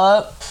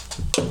dial-up.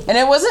 And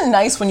it wasn't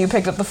nice when you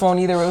picked up the phone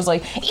either. It was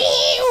like...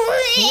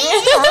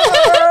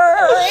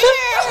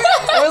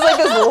 It was like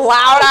this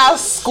loud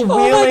ass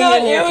squealing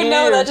in your ear.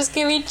 No, that just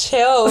gave me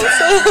chills.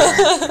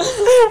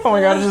 Oh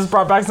my god, it just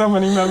brought back so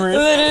many memories.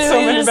 Literally,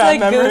 so many just bad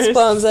like memories.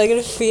 goosebumps. I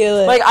can feel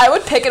it. Like I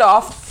would pick it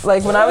off.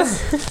 Like when I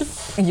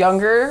was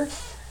younger,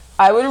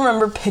 I would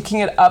remember picking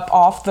it up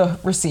off the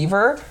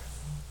receiver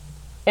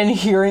and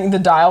hearing the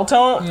dial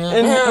tone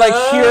and like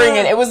hearing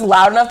it. It was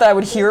loud enough that I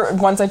would hear it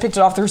once I picked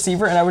it off the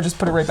receiver, and I would just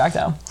put it right back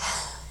down.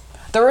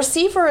 The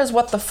receiver is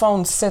what the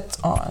phone sits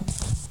on.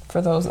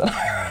 For those that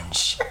are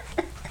unsure.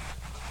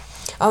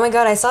 Oh my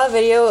god, I saw a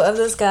video of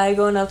this guy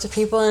going up to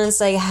people and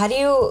it's like, how do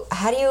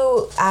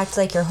you act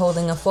like you're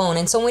holding a phone?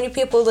 And so many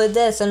people did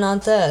this and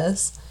not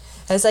this.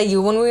 And it's like,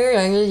 you when we were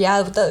younger,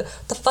 yeah, what the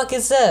fuck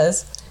is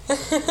this?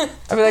 I'd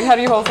be like, how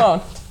do you hold a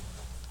phone?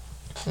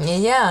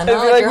 Yeah, It'd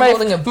not be like you're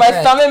holding a my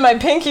brick. thumb and my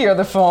pinky are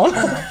the phone.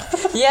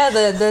 Yeah,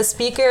 the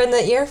speaker and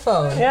the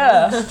earphone.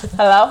 Yeah.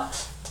 Hello?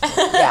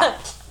 Yeah.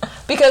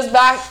 Because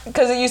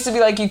it used to be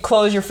like you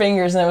close your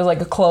fingers and it was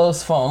like a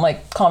closed phone,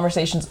 like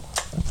conversations.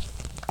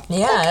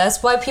 Yeah,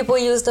 that's why people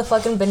use the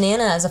fucking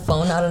banana as a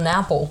phone, not an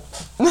apple.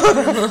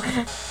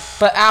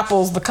 But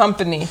Apple's the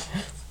company.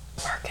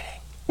 Marketing.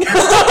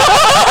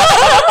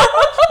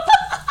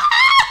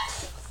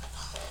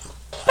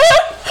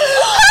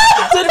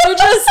 Did we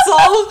just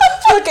solve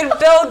fucking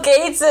Bill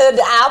Gates and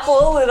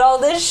Apple and all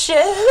this shit?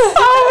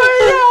 Oh my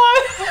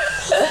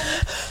god.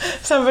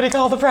 Somebody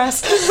call the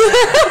press.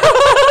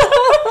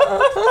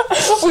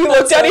 We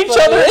looked at each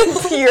other in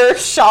pure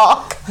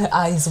shock.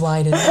 Eyes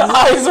wide and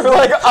Eyes were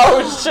like,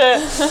 oh shit.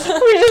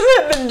 We just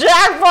hit the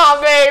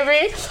jackpot,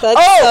 baby.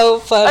 That's so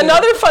funny.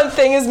 Another fun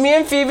thing is me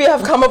and Phoebe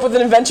have come up with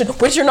an invention,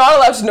 which you're not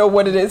allowed to know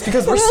what it is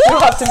because we still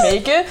have to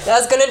make it. I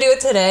was gonna do it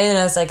today and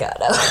I was like, oh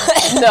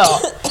no. No.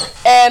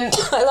 And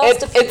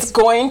lost a piece. it's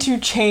going to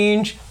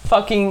change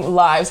fucking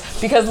lives.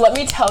 Because let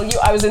me tell you,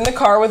 I was in the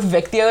car with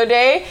Vic the other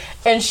day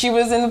and she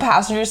was in the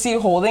passenger seat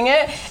holding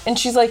it and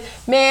she's like,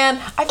 man,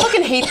 I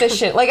fucking hate this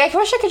shit. Like, I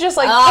wish I could just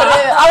like put it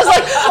in. I was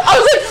like,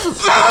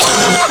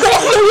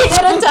 You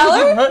gonna tell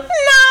her? No.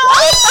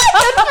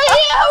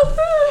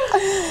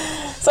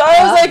 So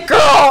I was like, girl,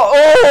 oh.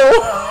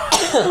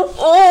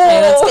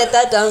 Hey, let's get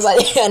that done by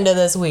the end of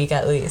this week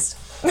at least.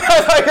 I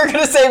thought you were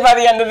going to say by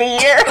the end of the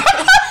year.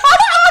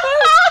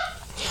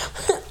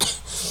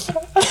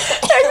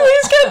 At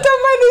least get it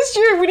done by this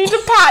year. We need to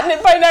patent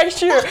it by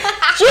next year.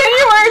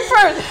 January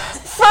 1st.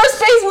 First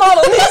base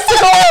model needs to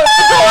go out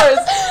the doors.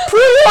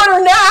 Pre-order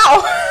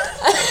now.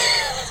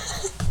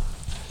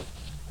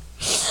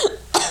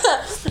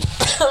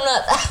 I'm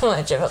not that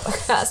much of a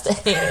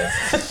procrastinator.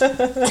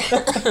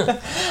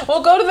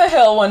 We'll go to the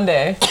hill one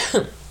day.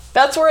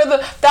 That's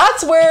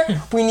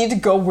where we need to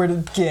go where to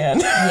begin.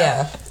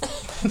 Yeah.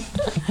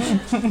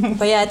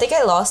 But yeah, I think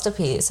I lost a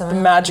piece. The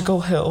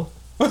magical hill.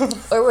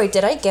 Or wait,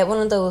 did I get one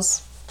of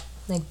those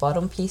like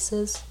bottom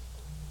pieces?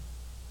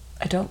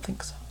 I don't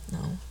think so.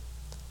 No.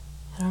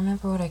 I don't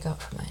remember what I got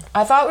for mine.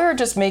 I thought we were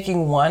just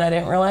making one. I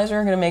didn't realize we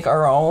were going to make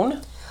our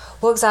own.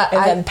 Well, exactly.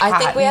 And then I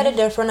think we had a patent.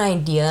 different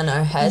idea in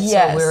our head,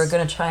 Yes. so we were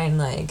gonna try and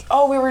like.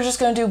 Oh, we were just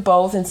going to do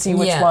both and see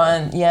which Yeah.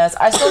 one. Yes.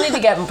 I still need to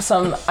get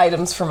some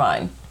items for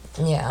mine.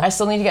 Yeah. I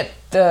still need to get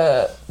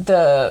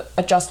the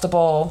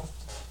adjustable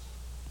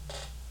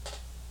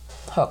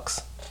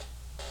hooks.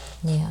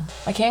 Yeah.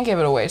 I can't give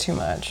it away too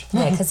much.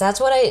 Yeah, because that's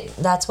what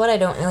I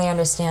don't really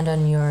understand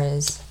on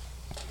yours.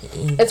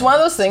 Either. It's one of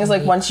those things,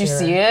 like, once you pure.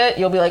 see it,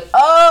 you'll be like,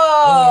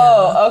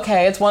 oh,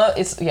 okay.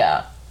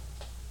 Yeah.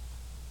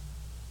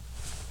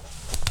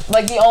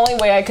 Like, the only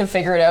way I could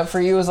figure it out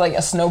for you is, like, a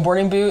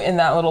snowboarding boot in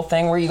that little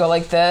thing where you go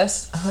like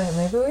this. Oh, wait,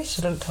 maybe we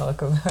shouldn't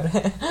talk about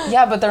it.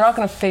 Yeah, but they're not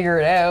going to figure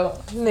it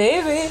out.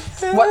 Maybe.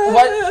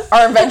 What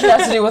our invention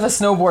has to do with a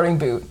snowboarding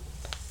boot?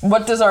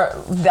 What does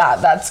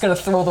that's going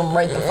to throw them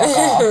right the fuck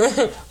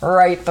off.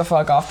 Right the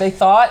fuck off. They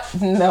thought?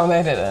 No,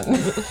 they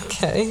didn't.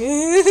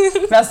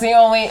 Okay. That's the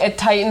only, it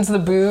tightens the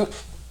boot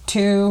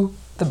to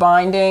the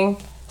binding.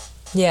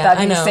 Yeah, That'd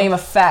I be know. the same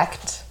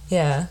effect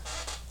Yeah.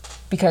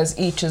 because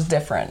each is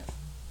different.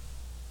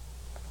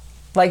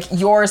 Like,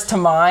 yours to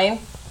mine,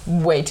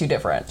 way too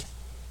different.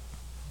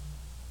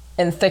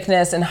 In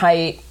thickness and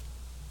height,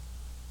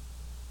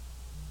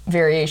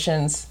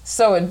 variations.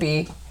 So it'd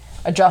be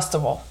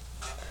adjustable.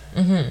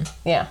 Mm-hmm.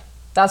 Yeah.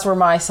 That's where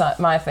my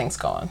thing's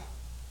going.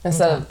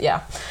 Instead of,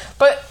 yeah.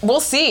 But we'll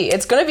see.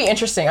 It's going to be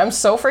interesting. I'm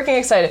so freaking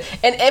excited.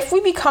 And if we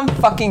become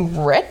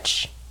fucking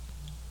rich...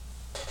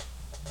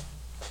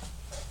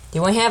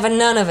 You ain't having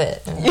none of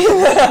it.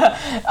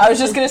 I was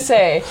just gonna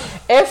say,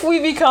 if we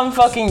become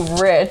fucking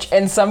rich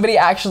and somebody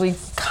actually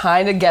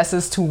kind of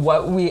guesses to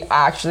what we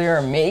actually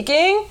are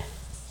making,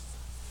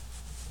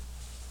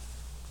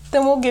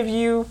 then we'll give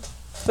you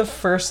the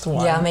first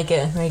one. Yeah, make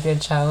it a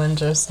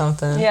challenge or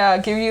something.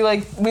 Yeah,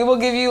 we will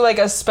give you like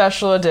a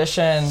special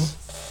edition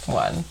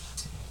one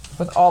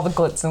with all the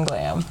glitz and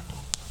glam.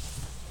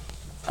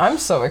 I'm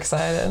so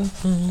excited.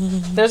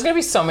 There's gonna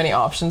be so many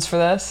options for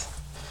this.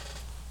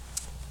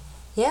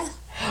 Yeah.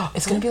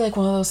 It's gonna be like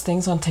one of those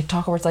things on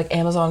TikTok where it's like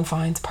Amazon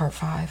finds part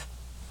 5.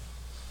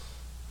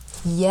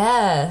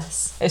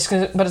 Yes.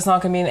 But it's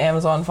not gonna be an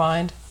Amazon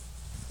find.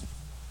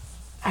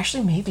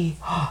 Actually, maybe.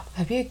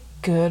 That'd be a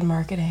good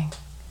marketing.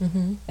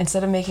 Mm-hmm.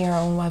 Instead of making our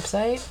own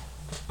website,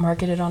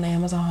 market it on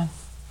Amazon.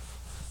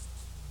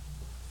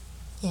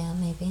 Yeah,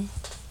 maybe.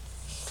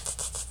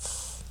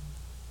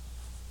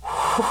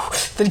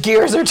 The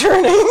gears are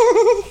turning.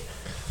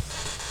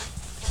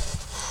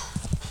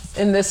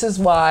 And this is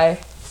why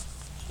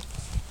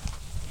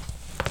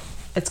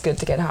it's good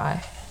to get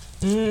high.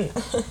 Oh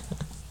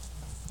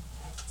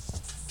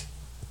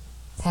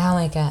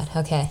my god.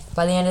 Okay.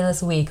 By the end of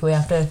this week, we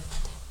have to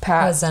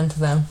present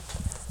them.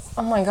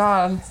 Oh my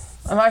god.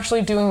 I'm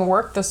actually doing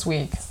work this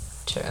week.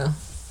 True.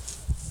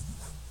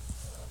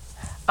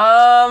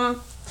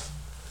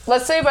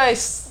 Let's say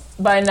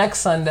by next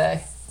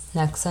Sunday.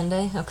 Next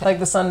Sunday? Okay. Like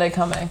the Sunday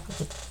coming.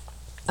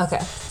 Okay.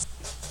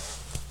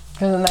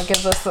 Because then that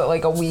gives us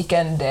like a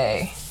weekend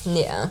day.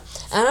 Yeah.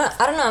 I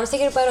don't know. I'm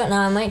thinking about it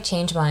now. I might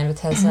change mine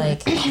because,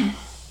 like...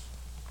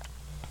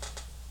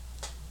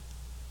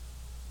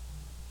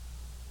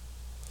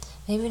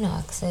 maybe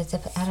not. Because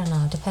I don't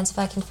know. It depends if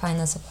I can find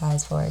the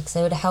supplies for it. Because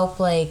it would help,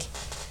 like...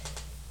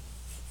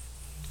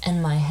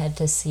 in my head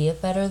to see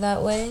it better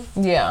that way.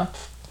 Yeah.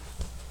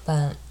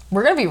 But...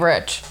 we're going to be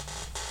rich.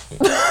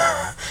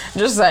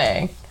 Just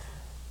saying.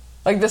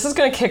 Like, this is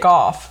going to kick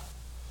off.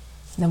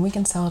 And then we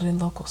can sell it in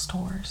local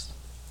stores.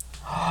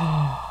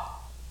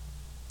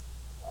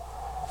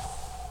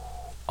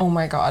 Oh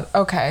my god.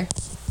 Okay.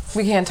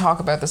 We can't talk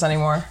about this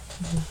anymore.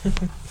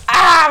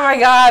 Ah, my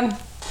god.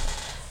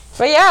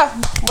 But yeah,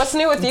 what's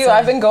new with you?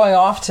 I've been going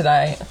off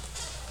tonight.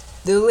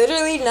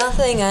 Literally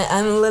nothing.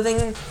 I'm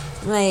living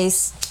my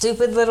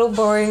stupid little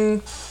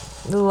boring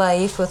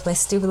life with my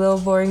stupid little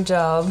boring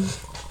job.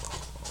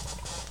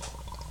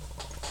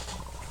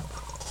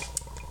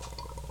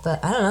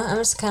 But I don't know. I'm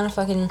just kind of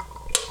fucking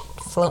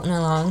floating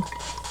along.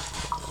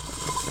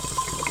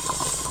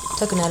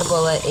 Took an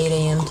edible at 8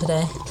 a.m.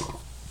 today.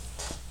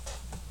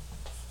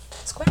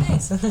 It's quite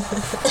nice.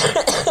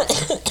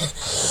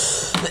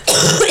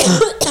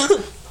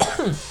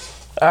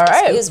 All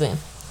right. Excuse me.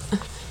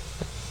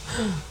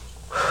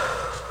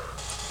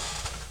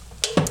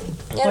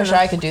 Wish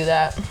I could do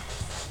that.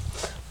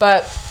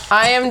 But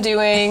I am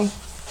doing...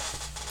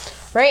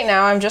 right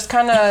now, I'm just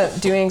kind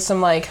of doing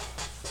some, like...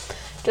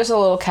 just a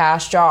little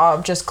cash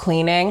job, just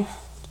cleaning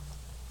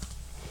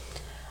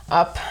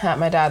up at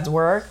my dad's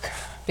work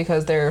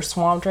because they're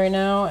swamped right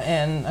now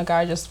and a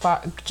guy just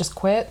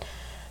quit.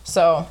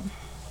 So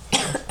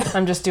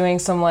I'm just doing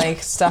some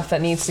like stuff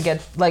that needs to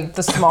get, like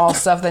the small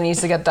stuff that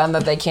needs to get done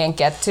that they can't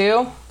get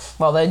to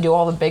while they do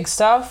all the big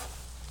stuff.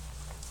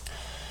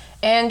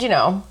 And you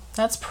know,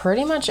 that's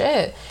pretty much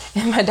it.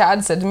 And my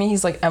dad said to me,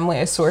 he's like, Emily,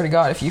 I swear to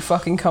God, if you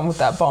fucking come with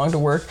that bong to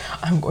work,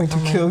 I'm going to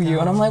kill you.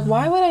 And I'm like,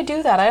 why would I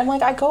do that? I'm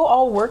like, I go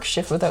all work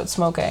shift without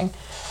smoking.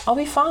 I'll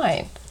be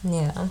fine.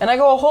 Yeah. And I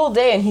go a whole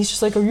day and he's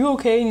just like, are you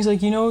okay? And he's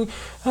like, you know,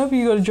 happy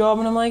you got a job.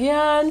 And I'm like,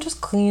 yeah, I'm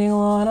just cleaning a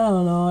lot. I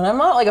don't know. And I'm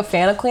not like a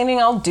fan of cleaning.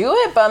 I'll do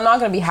it, but I'm not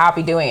going to be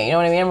happy doing it. You know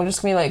what I mean? I'm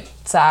just going to be like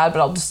sad, but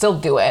I'll just still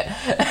do it.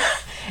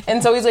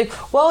 And so he's like,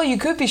 well, you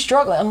could be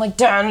struggling. I'm like,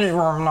 damn,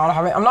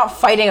 I'm not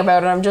fighting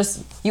about it. I'm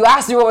just, you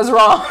asked me what was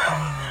wrong.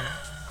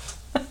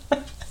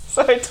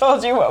 So I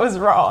told you what was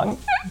wrong.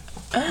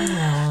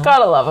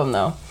 Gotta love him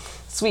though.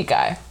 Sweet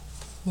guy.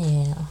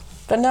 Yeah.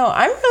 But no,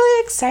 I'm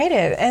really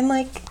excited. And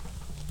like,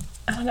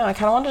 I don't know, I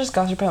kind of want to just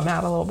gush about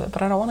Matt a little bit,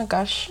 but I don't want to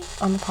gush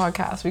on the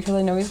podcast because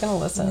I know he's going to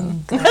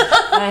listen.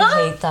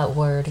 I hate that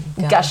word.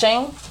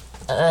 Gushing?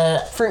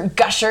 Fruit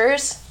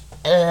gushers?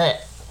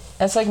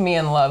 That's like me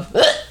in love.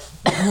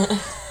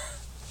 I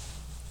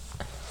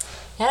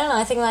don't know.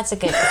 I think Matt's a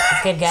good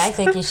guy. I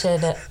think you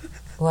should.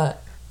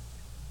 What?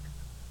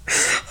 I'm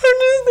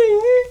just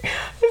thinking,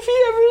 if he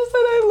ever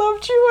said I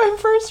loved you, my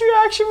first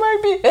reaction might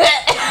be,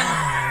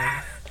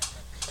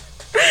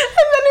 and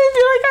then he'd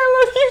be like, I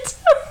love you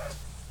too.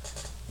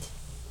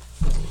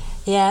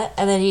 Yeah,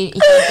 and then you'd be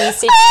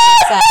secretly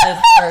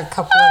sad for a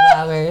couple of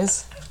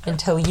hours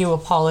until you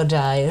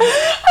apologize.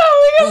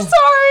 Oh, like, I'm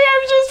sorry.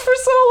 I'm just for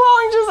so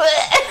long, just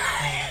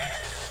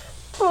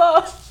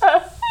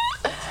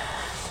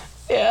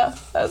yeah,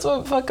 that's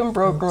what fucking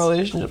broken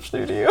relationships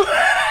do to you.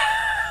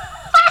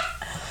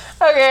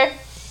 Okay.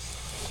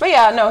 But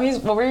yeah, no,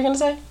 what were you gonna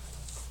say?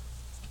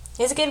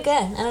 He's a good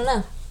guy. I don't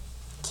know.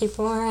 Keep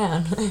him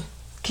around.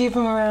 Keep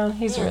him around.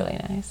 He's really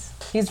nice.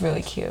 He's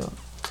really cute.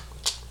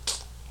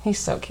 He's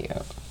so cute.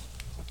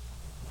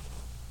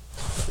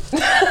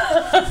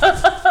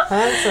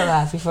 I'm so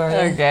happy for you.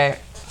 Okay.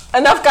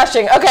 Enough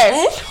gushing.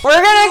 Okay.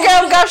 We're gonna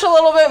go gush a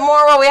little bit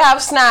more while we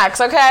have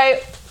snacks,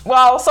 okay?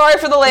 Well, sorry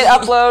for the late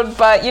upload,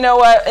 but you know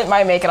what? It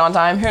might make it on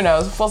time. Who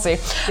knows? We'll see.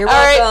 You're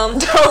welcome. All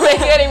right. Don't make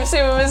any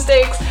stupid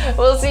mistakes.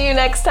 We'll see you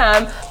next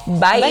time.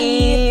 Bye.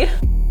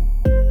 Bye.